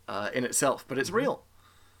in itself, but it's real.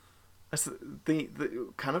 That's the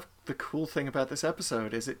kind of the cool thing about this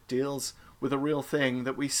episode is it deals with a real thing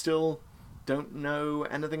that we still don't know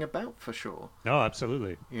anything about for sure. No,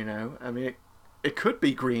 absolutely. I mean, it could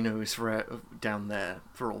be green ooze down there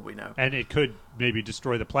for all we know. And it could maybe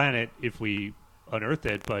destroy the planet if we unearth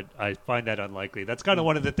it, but I find that unlikely. That's kind of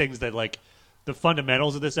one of the things that, like, the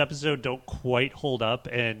fundamentals of this episode don't quite hold up,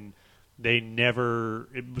 and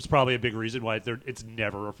it was probably a big reason why it's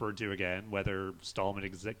never referred to again, whether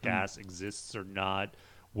Stallman gas exists or not,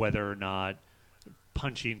 whether or not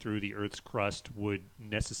punching through the Earth's crust would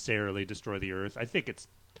necessarily destroy the Earth. I think it's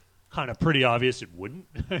kind of pretty obvious it wouldn't.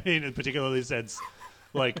 I mean, particularly since,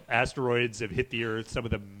 like, asteroids have hit the Earth, some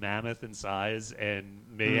of them mammoth in size, and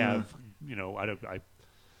may have,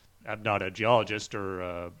 I'm not a geologist, or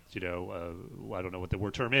I don't know what the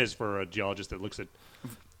word term is for a geologist that looks at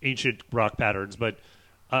ancient rock patterns, but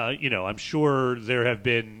I'm sure there have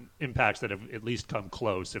been impacts that have at least come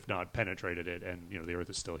close, if not penetrated it, and the Earth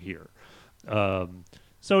is still here.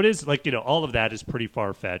 So it is like, all of that is pretty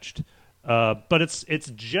far fetched. But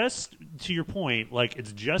it's just, to your point, like,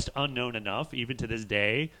 it's just unknown enough, even to this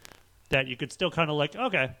day, that you could still kind of like,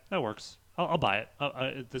 okay, that works. I'll buy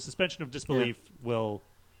it. The suspension of disbelief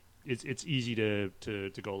it's easy to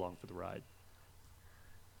go along for the ride.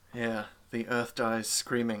 Yeah, the Earth dies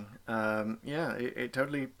screaming. It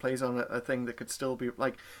totally plays on a thing that could still be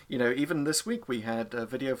like, even this week we had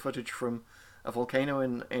video footage from a volcano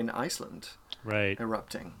in Iceland, right,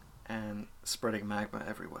 erupting and spreading magma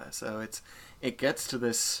everywhere. So it gets to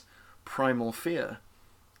this primal fear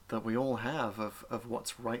that we all have of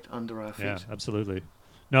what's right under our feet. Yeah, absolutely.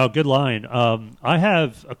 No, good line. I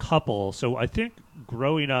have a couple. So I think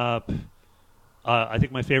growing up, I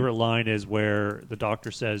think my favorite line is where the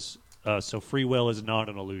doctor says, so free will is not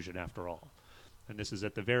an illusion after all. And this is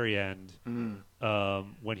at the very end,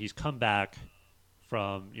 when he's come back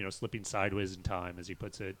from, slipping sideways in time, as he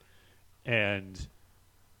puts it. And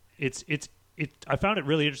I found it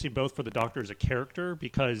really interesting, both for the doctor as a character,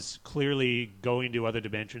 because clearly going to other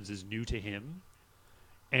dimensions is new to him.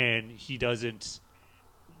 And he didn't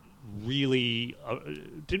really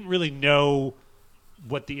know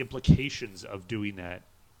what the implications of doing that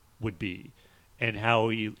would be, and how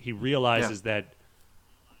he realizes that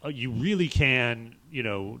you really can,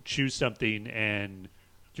 choose something, and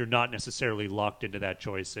you're not necessarily locked into that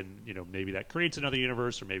choice, and maybe that creates another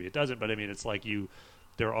universe, or maybe it doesn't. But I mean, it's like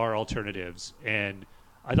there are alternatives, and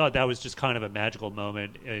I thought that was just kind of a magical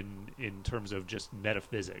moment in terms of just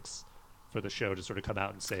metaphysics for the show to sort of come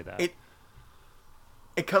out and say that.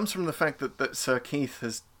 It comes from the fact that Sir Keith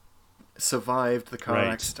has survived the car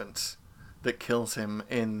accident that kills him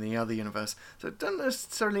in the other universe. So I don't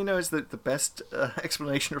necessarily know is the best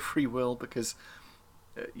explanation of free will, because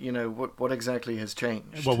what exactly has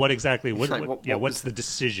changed. Well, what exactly? What's the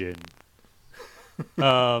decision?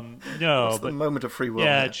 No, what's the moment of free will?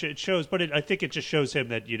 Yeah, it shows, but I think it just shows him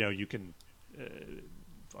that you can,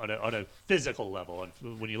 on a physical level,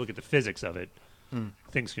 and when you look at the physics of it,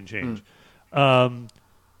 things can change.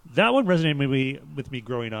 That one resonated with me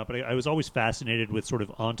growing up, but I was always fascinated with sort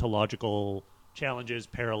of ontological challenges,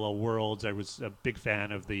 parallel worlds. I was a big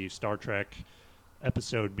fan of the Star Trek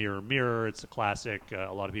episode Mirror Mirror. It's a classic.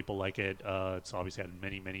 A lot of people like it. It's obviously had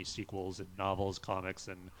many, many sequels and novels, comics,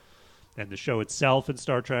 and the show itself in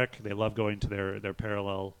Star Trek. They love going to their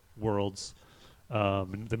parallel worlds,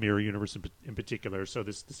 and the mirror universe in particular. So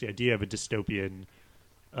this idea of a dystopian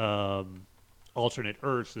alternate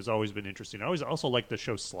Earth has always been interesting. I always also liked the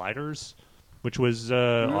show Sliders, which was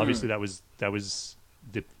obviously that was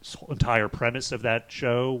the entire premise of that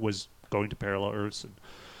show was going to parallel Earths, and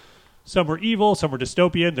some were evil, some were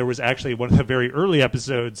dystopian. There was actually one of the very early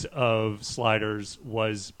episodes of Sliders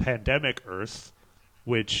was Pandemic Earth,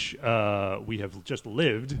 which we have just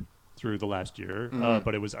lived through the last year.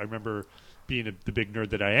 But it was, I remember being the big nerd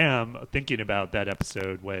that I am, thinking about that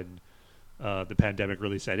episode when the pandemic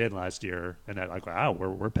really set in last year, and that like, wow,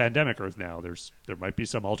 we're Pandemic Earth now. There might be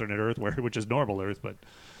some alternate Earth which is normal Earth, but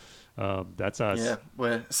that's us. Yeah,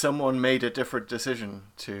 where someone made a different decision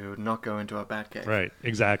to not go into a Batcave. Right,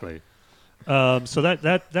 exactly. So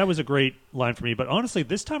that was a great line for me. But honestly,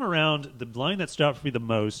 this time around, the line that stood out for me the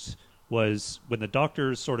most was when the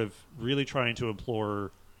doctor's sort of really trying to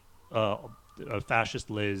implore fascist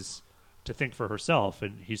Liz to think for herself.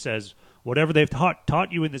 And he says, whatever they've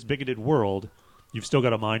taught you in this bigoted world, you've still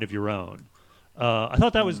got a mind of your own. I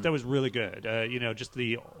thought that was really good. Just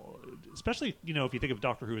especially, if you think of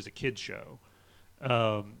Doctor Who as a kid's show,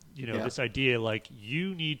 this idea like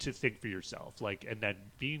you need to think for yourself, like, and that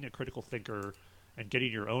being a critical thinker and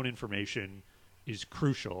getting your own information is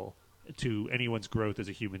crucial to anyone's growth as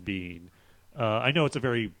a human being. I know it's a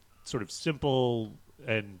very sort of simple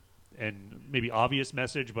and maybe obvious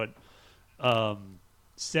message, but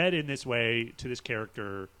said in this way to this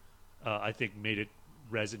character, I think made it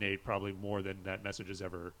resonate probably more than that message has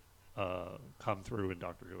ever come through in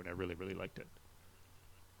Doctor Who, and I really, really liked it.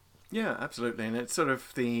 Yeah, absolutely, and it's sort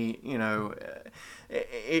of it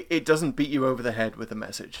doesn't beat you over the head with the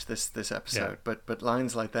message this episode, but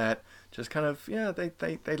lines like that just kind of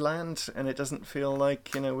they land, and it doesn't feel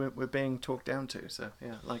like we're being talked down to. So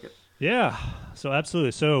yeah, I like it. Yeah, so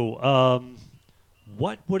absolutely. So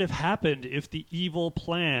what would have happened if the evil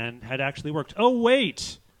plan had actually worked? Oh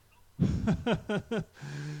wait,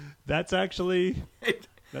 that's actually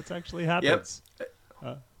happens.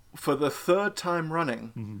 Yep. For the third time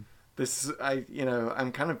running. Mm-hmm. This,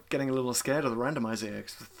 I'm kind of getting a little scared of the randomizer here,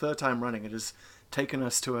 because the third time running it has taken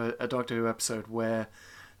us to a Doctor Who episode where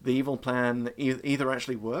the evil plan either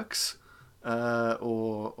actually works,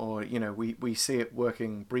 or we see it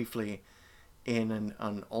working briefly in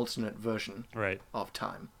an alternate version of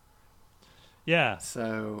time. Yeah.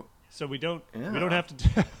 So we don't have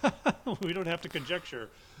to we don't have to conjecture.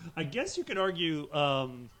 I guess you could argue,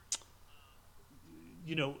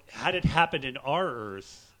 had it happened in our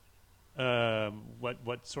Earth.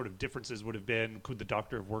 What sort of differences would have been? Could the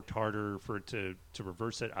Doctor have worked harder for it to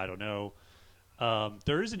reverse it? I don't know.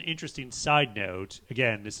 There is an interesting side note.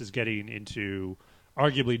 Again, this is getting into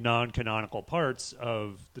arguably non-canonical parts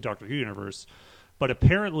of the Doctor Who universe, but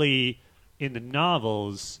apparently in the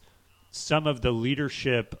novels, some of the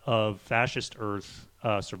leadership of fascist Earth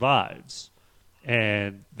survives,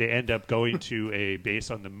 and they end up going to a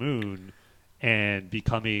base on the moon and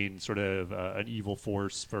becoming sort of an evil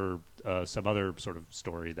force for some other sort of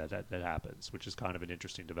story that happens, which is kind of an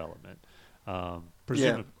interesting development.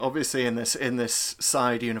 Obviously in this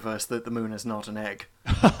side universe, that the moon is not an egg.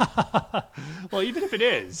 Well, even if it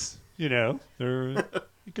is, you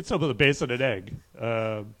could still build a base on an egg.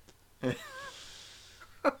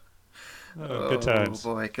 Good times.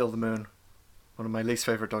 Oh boy, Kill the Moon. One of my least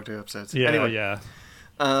favorite Doctor Who episodes. Yeah, anyway, yeah.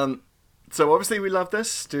 So obviously we love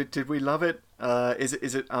this. Did we love it?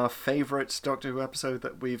 Is it our favorite Doctor Who episode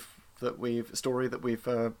that we've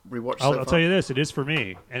rewatched? I'll tell you this: it is for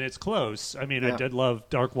me, and it's close. I mean, I did love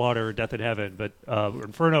Dark Water, Death in Heaven, but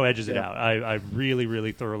Inferno edges it out. I really,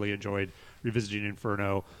 really thoroughly enjoyed revisiting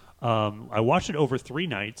Inferno. I watched it over 3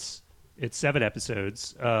 nights. It's 7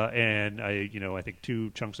 episodes, and I think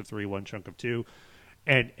 2 chunks of 3, 1 chunk of 2.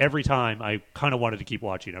 And every time I kind of wanted to keep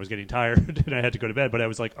watching. I was getting tired and I had to go to bed, but I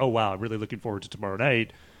was like, oh wow, I'm really looking forward to tomorrow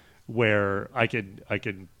night where I can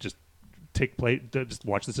just just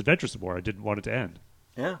watch this adventure some more. I didn't want it to end.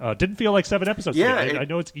 Yeah. Didn't feel like 7 episodes. Yeah. I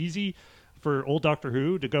know it's easy for old Doctor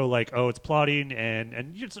Who to go like, oh, it's plotting and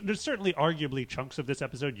there's certainly arguably chunks of this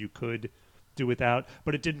episode you could do without,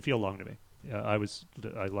 but it didn't feel long to me. I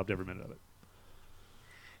loved every minute of it.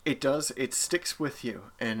 It does. It sticks with you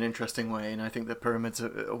in an interesting way, and I think that Pyramids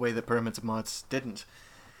of Mars didn't.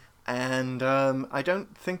 And I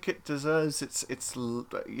don't think it deserves its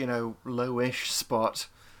lowish spot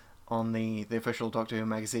on the official Doctor Who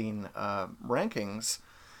magazine rankings.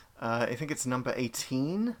 I think it's number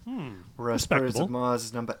 18, whereas Pyramids of Mars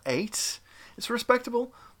is number 8. It's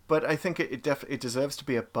respectable, but I think it deserves to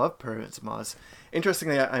be above Pyramids of Mars.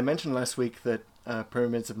 Interestingly, I mentioned last week that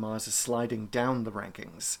Pyramids of Mars is sliding down the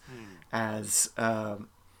rankings as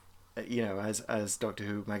as Doctor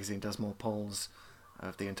Who magazine does more polls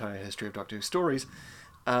of the entire history of Doctor Who stories.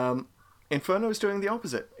 Inferno is doing the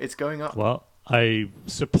opposite. It's going up. Well, I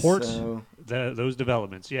support those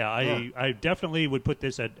developments. Yeah, I definitely would put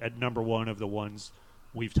this at number one of the ones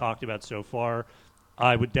we've talked about so far.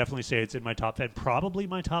 I would definitely say it's in my top 10, probably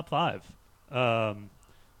my top 5.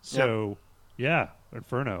 Yeah,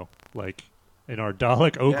 Inferno, like in our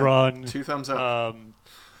Dalek Ogron 2 thumbs up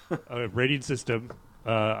rating system.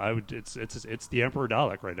 It's the Emperor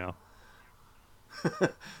Dalek right now.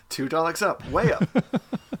 2 Daleks up, way up.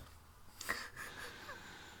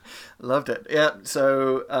 Loved it. Yeah.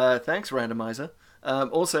 So thanks, Randomizer.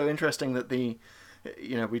 Also interesting that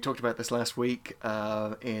we talked about this last week.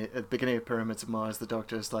 At the beginning of Pyramids of Mars, the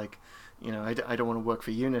Doctor's like, I don't want to work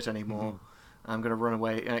for UNIT anymore. I'm going to run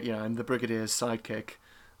away. I'm the Brigadier's sidekick.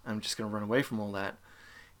 I'm just going to run away from all that.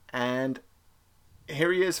 And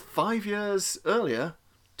here he is 5 years earlier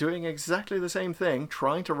doing exactly the same thing,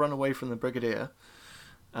 trying to run away from the Brigadier,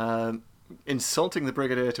 insulting the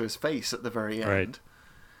Brigadier to his face at the very end. Right.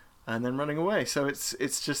 And then running away. So it's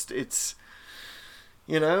the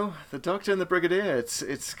Doctor and the Brigadier.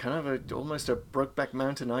 It's kind of almost a Brokeback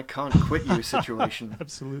Mountain, I can't quit you situation.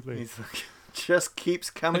 Absolutely. He's like, just keeps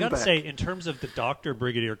coming back. I gotta say, in terms of the Doctor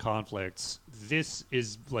Brigadier conflicts, this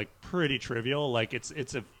is like pretty trivial. Like it's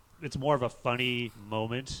more of a funny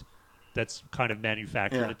moment that's kind of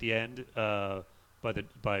manufactured at the end by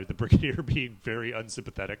the Brigadier being very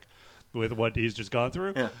unsympathetic with what he's just gone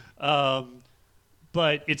through. Yeah.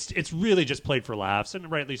 But it's really just played for laughs, and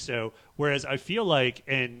rightly so. Whereas I feel like,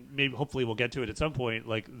 and maybe hopefully we'll get to it at some point,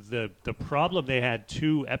 like the problem they had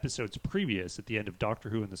 2 episodes previous at the end of Doctor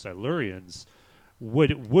Who and the Silurians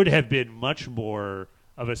would have been much more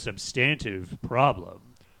of a substantive problem.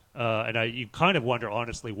 And you kind of wonder,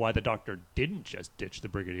 honestly, why the Doctor didn't just ditch the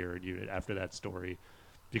Brigadier and UNIT after that story,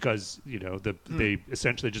 because they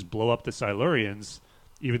essentially just blow up the Silurians,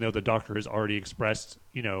 even though the Doctor has already expressed,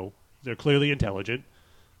 they're clearly intelligent.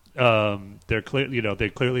 They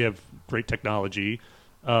clearly have great technology,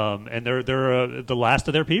 and they're the last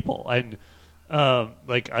of their people. And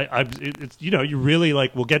you really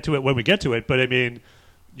like. We'll get to it when we get to it. But I mean,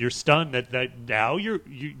 you're stunned that now you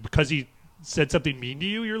because he said something mean to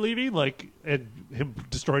you, you're leaving. Like, and him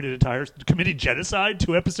destroyed an entire committing genocide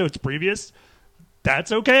 2 episodes previous.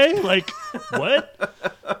 That's okay. Like what?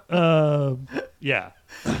 Yeah.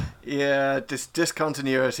 Yeah,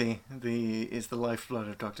 discontinuity is the lifeblood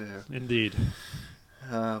of Doctor Who. Indeed.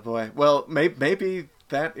 Boy. Well, maybe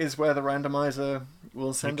that is where the Randomizer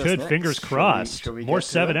will send us next. Fingers crossed. Shall we More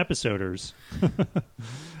 7-episoders. All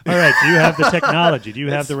right, do you have the technology? Do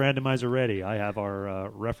you have the Randomizer ready? I have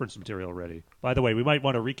our reference material ready. By the way, we might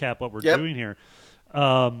want to recap what we're doing here.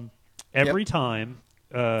 Every time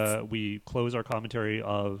we close our commentary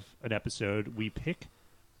of an episode, we pick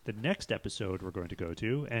the next episode we're going to go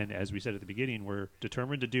to, and as we said at the beginning, we're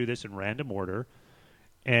determined to do this in random order,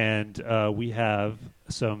 and we have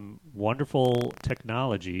some wonderful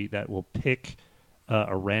technology that will pick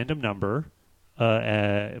a random number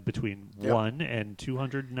between 1 and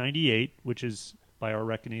 298, which is, by our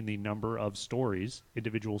reckoning, the number of stories,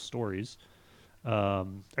 individual stories.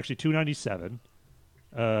 Actually, 297.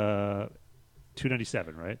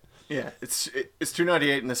 297, right? Yeah, it's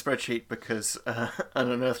 298 in the spreadsheet because An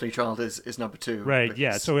Unearthly Child is number 2. Right,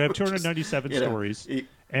 yeah. So we have 297 stories.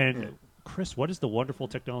 Chris, what is the wonderful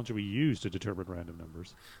technology we use to determine random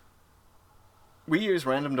numbers? We use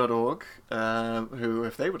random.org, who,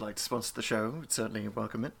 if they would like to sponsor the show, would certainly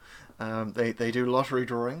welcome it. They do lottery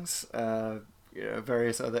drawings,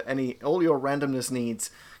 various other all your randomness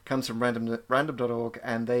needs comes from random.org,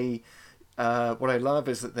 and they what I love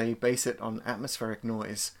is that they base it on atmospheric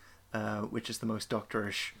noise, which is the most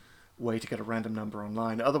doctorish way to get a random number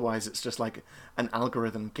online. Otherwise, it's just like an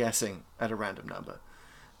algorithm guessing at a random number,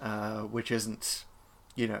 which isn't,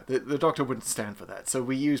 the Doctor wouldn't stand for that. So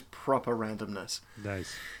we use proper randomness.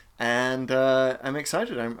 Nice. And I'm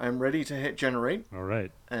excited. I'm ready to hit generate. All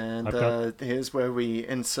right. And here's where we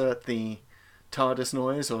insert the TARDIS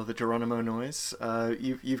noise or the Geronimo noise.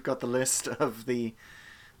 You've got the list of the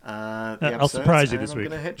I'll surprise you this week. I'm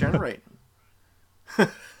going to hit generate.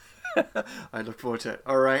 I look forward to it.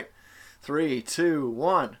 All right. 3, 2,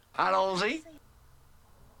 1. Allons-y.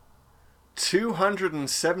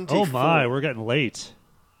 274. Oh my, we're getting late.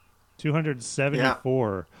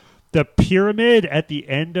 274. The Pyramid at the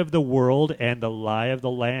End of the World and The Lie of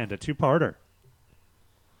the Land, a two-parter.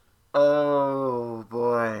 Oh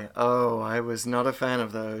boy! Oh, I was not a fan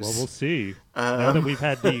of those. Well, we'll see. Now that we've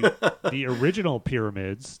had the original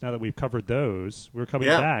pyramids, now that we've covered those, we're coming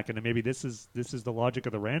back, and then maybe this is the logic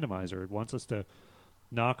of the randomizer. It wants us to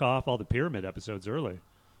knock off all the pyramid episodes early.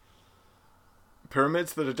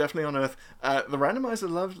 Pyramids that are definitely on Earth. The randomizer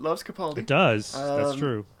loves Capaldi. It does. That's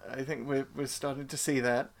true. I think we're starting to see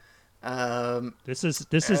that. This is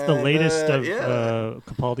the latest of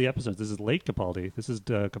Capaldi episodes. This is late Capaldi. This is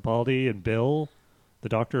Capaldi and Bill, the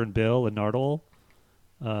Doctor and Bill and Nardole.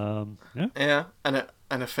 Yeah, and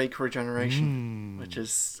a fake regeneration, which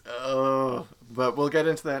is but we'll get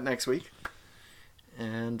into that next week.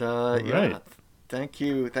 And right. Thank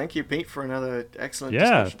you, Pete, for another excellent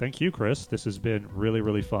discussion. Thank you, Chris. This has been really,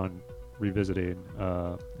 really fun revisiting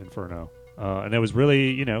Inferno, and it was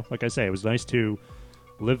really, like I say, it was nice to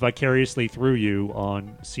live vicariously through you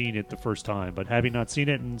on seeing it the first time, but having not seen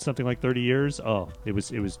it in something like 30 years,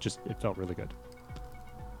 it felt really good.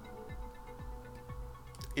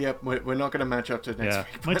 Yep, we're not going to match up to next week.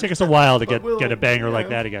 It might take us a while to get a banger like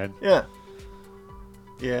that again. Yeah,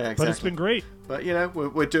 exactly. But it's been great. But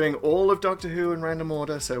we're doing all of Doctor Who in random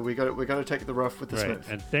order, so we got to take the rough with the smooth.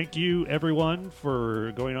 And thank you everyone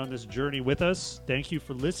for going on this journey with us. Thank you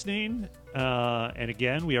for listening. And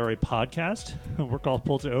again, we are a podcast. We're called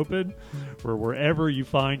Pull to Open. We're wherever you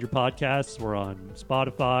find your podcasts. We're on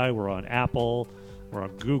Spotify. We're on Apple. We're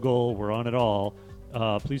on Google. We're on it all.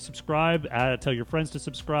 Please subscribe. Tell your friends to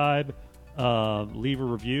subscribe. Leave a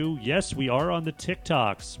review. Yes, we are on the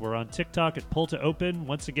TikToks. We're on TikTok at Pull to Open.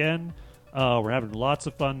 Once again, we're having lots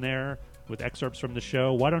of fun there with excerpts from the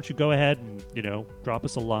show. Why don't you go ahead and drop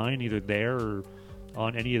us a line either there or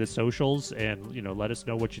on any of the socials, and let us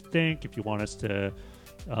know what you think. If you want us to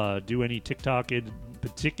do any TikTok in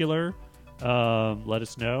particular, let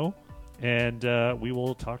us know, and we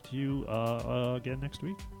will talk to you again next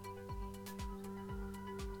week.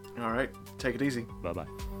 All right, take it easy. Bye-bye.